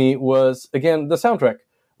stuck with me was, again, the soundtrack,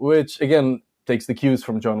 which, again, takes the cues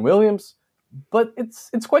from John Williams, but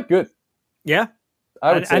it's quite good. Yeah.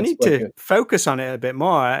 I need to focus on it a bit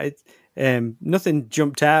more. Nothing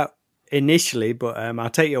jumped out initially, but I'll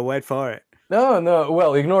take your word for it. No.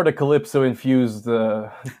 Well, ignore the calypso-infused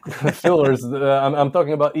fillers. I'm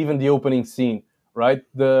talking about even the opening scene, right?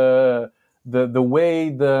 The way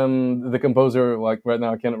the composer, right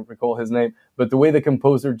now I can't recall his name, but the way the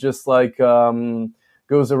composer just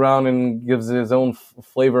goes around and gives his own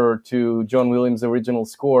flavor to John Williams' original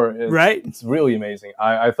score. Right. It's really amazing.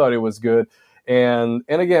 I thought it was good, and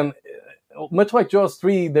again, much like Jaws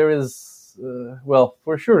 3, there is.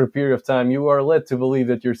 For a shorter period of time, you are led to believe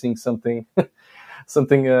that you're seeing something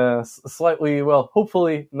slightly,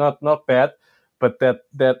 hopefully not bad, but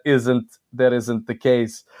that isn't the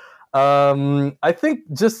case. I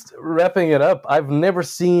think just wrapping it up, I've never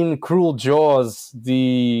seen Cruel Jaws,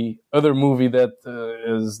 the other movie that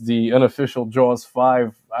is the unofficial Jaws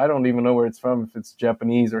 5. I don't even know where it's from, if it's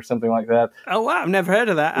Japanese or something like that. Oh wow, I've never heard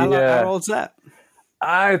of that. How old's that?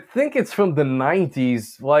 I think it's from the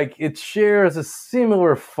 90s. It shares a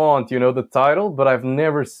similar font, the title, but I've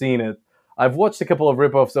never seen it. I've watched a couple of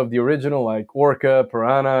ripoffs of the original, like Orca,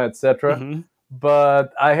 Piranha, etc. Mm-hmm.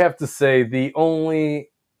 But I have to say, the only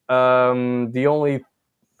thing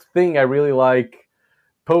I really like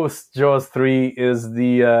post Jaws 3 is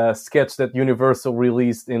the sketch that Universal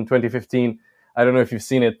released in 2015. I don't know if you've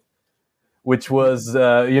seen it, which was,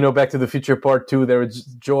 Back to the Future Part 2. There was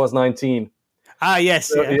Jaws 19. Ah,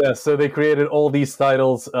 yes. So they created all these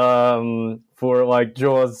titles for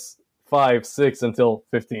Jaws 5, 6 until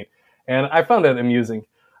 15. And I found that amusing.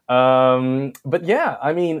 But yeah,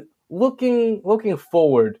 I mean, looking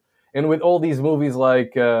forward, and with all these movies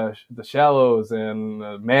like The Shallows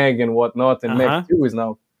and Meg and whatnot, and Meg 2 is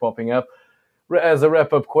now popping up. As a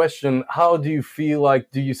wrap-up question, how do you feel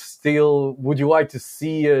would you like to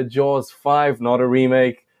see a Jaws 5, not a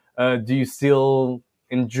remake? Do you still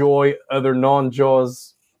enjoy other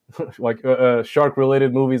non-Jaws,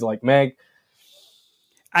 shark-related movies like Meg?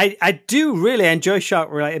 I do really enjoy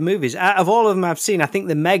shark-related movies. Out of all of them I've seen, I think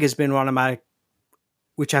the Meg has been one of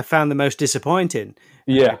which I found the most disappointing.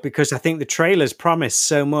 Yeah. Because I think the trailers promised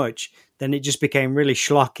so much, then it just became really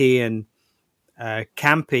schlocky and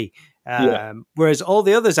campy. Whereas all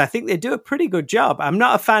the others, I think they do a pretty good job. I'm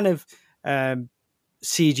not a fan of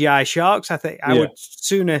CGI sharks. I think I would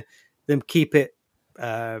sooner them keep it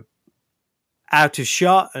out of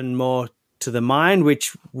shot and more to the mind,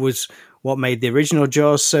 which was what made the original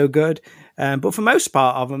Jaws so good. But for most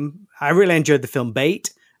part of them, I really enjoyed the film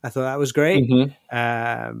Bait. I thought that was great.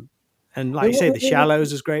 Mm-hmm. And like you say, The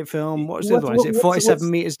Shallows is a great film. What was the other one? Is it 47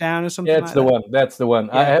 Meters Down or something? Yeah, that's the one.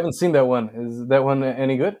 Yeah. I haven't seen that one. Is that one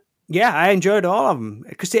any good? Yeah, I enjoyed all of them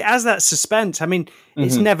because it has that suspense. I mean,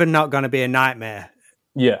 it's never not going to be a nightmare.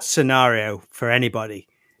 Yeah. scenario for anybody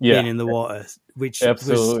being in the water, which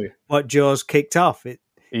absolutely was what Jaws kicked off. It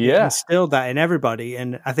instilled that in everybody.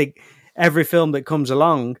 And I think every film that comes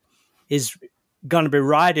along is going to be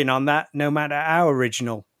riding on that, no matter how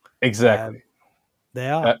original. Exactly. They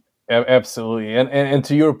are. Absolutely. And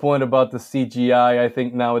to your point about the CGI, I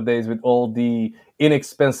think nowadays with all the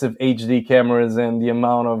inexpensive HD cameras and the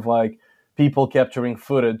amount of like people capturing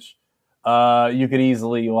footage, you could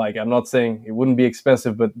easily, like, I'm not saying it wouldn't be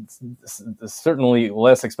expensive, but certainly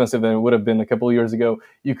less expensive than it would have been a couple of years ago.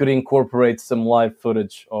 You could incorporate some live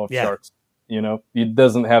footage of sharks. You know, it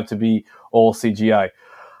doesn't have to be all CGI.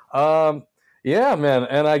 Yeah, man.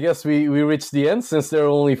 And I guess we reached the end since there are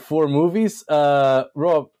only 4 movies.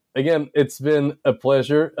 Rob, again, it's been a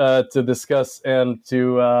pleasure to discuss and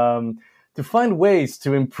to find ways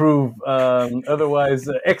to improve otherwise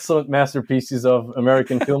excellent masterpieces of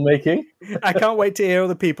American filmmaking. I can't wait to hear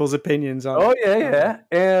other people's opinions on it. Oh yeah.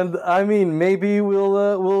 And I mean, maybe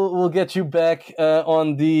we'll get you back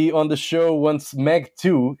on the show once Meg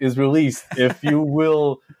 2 is released, if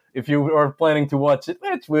you are planning to watch it,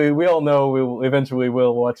 which we all know we will eventually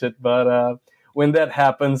watch it. But when that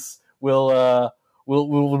happens, we'll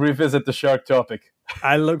revisit the shark topic.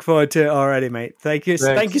 I look forward to it already, mate. Thank you.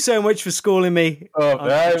 Thanks. Thank you so much for schooling me.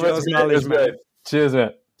 Jaws knowledge, man. Cheers,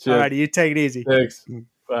 man. Cheers. All right, you take it easy. Thanks.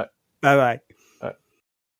 Bye. Bye-bye.